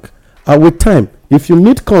seed bank. And with time, if you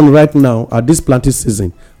need corn right now at this planting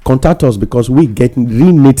season, contact us, because we get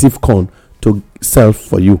real native corn to sell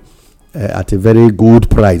for you at a very good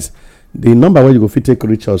price. The number where you go fit take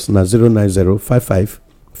reach us na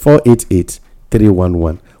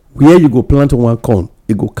 09055488311. Where you go plant one corn,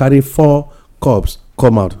 it go carry 4 cobs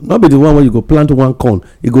come out. Not be the one where you go plant one corn,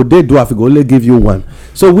 it go dey dwarf, it go only give you one.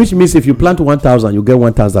 So which means if you plant 1,000, you get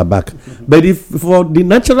 1,000 back. But if for the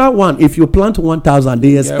natural one, if you plant 1,000,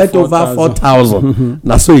 they expect over 4,000.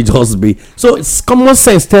 That's so it just be. So it's common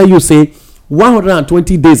sense tell you say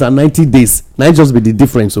 120 days and 90 days. Now it just be the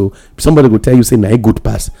difference. So somebody will tell you say na a good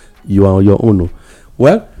pass. You are on your own.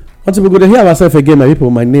 Well, until we go to hear ourselves again, my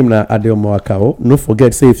people, my name is Adeomo Akao. No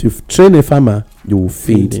forget, say if you train a farmer, you will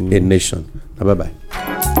feed a nation. Bye bye.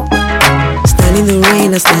 Stand in the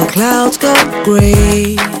rain as the clouds go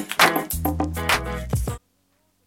gray.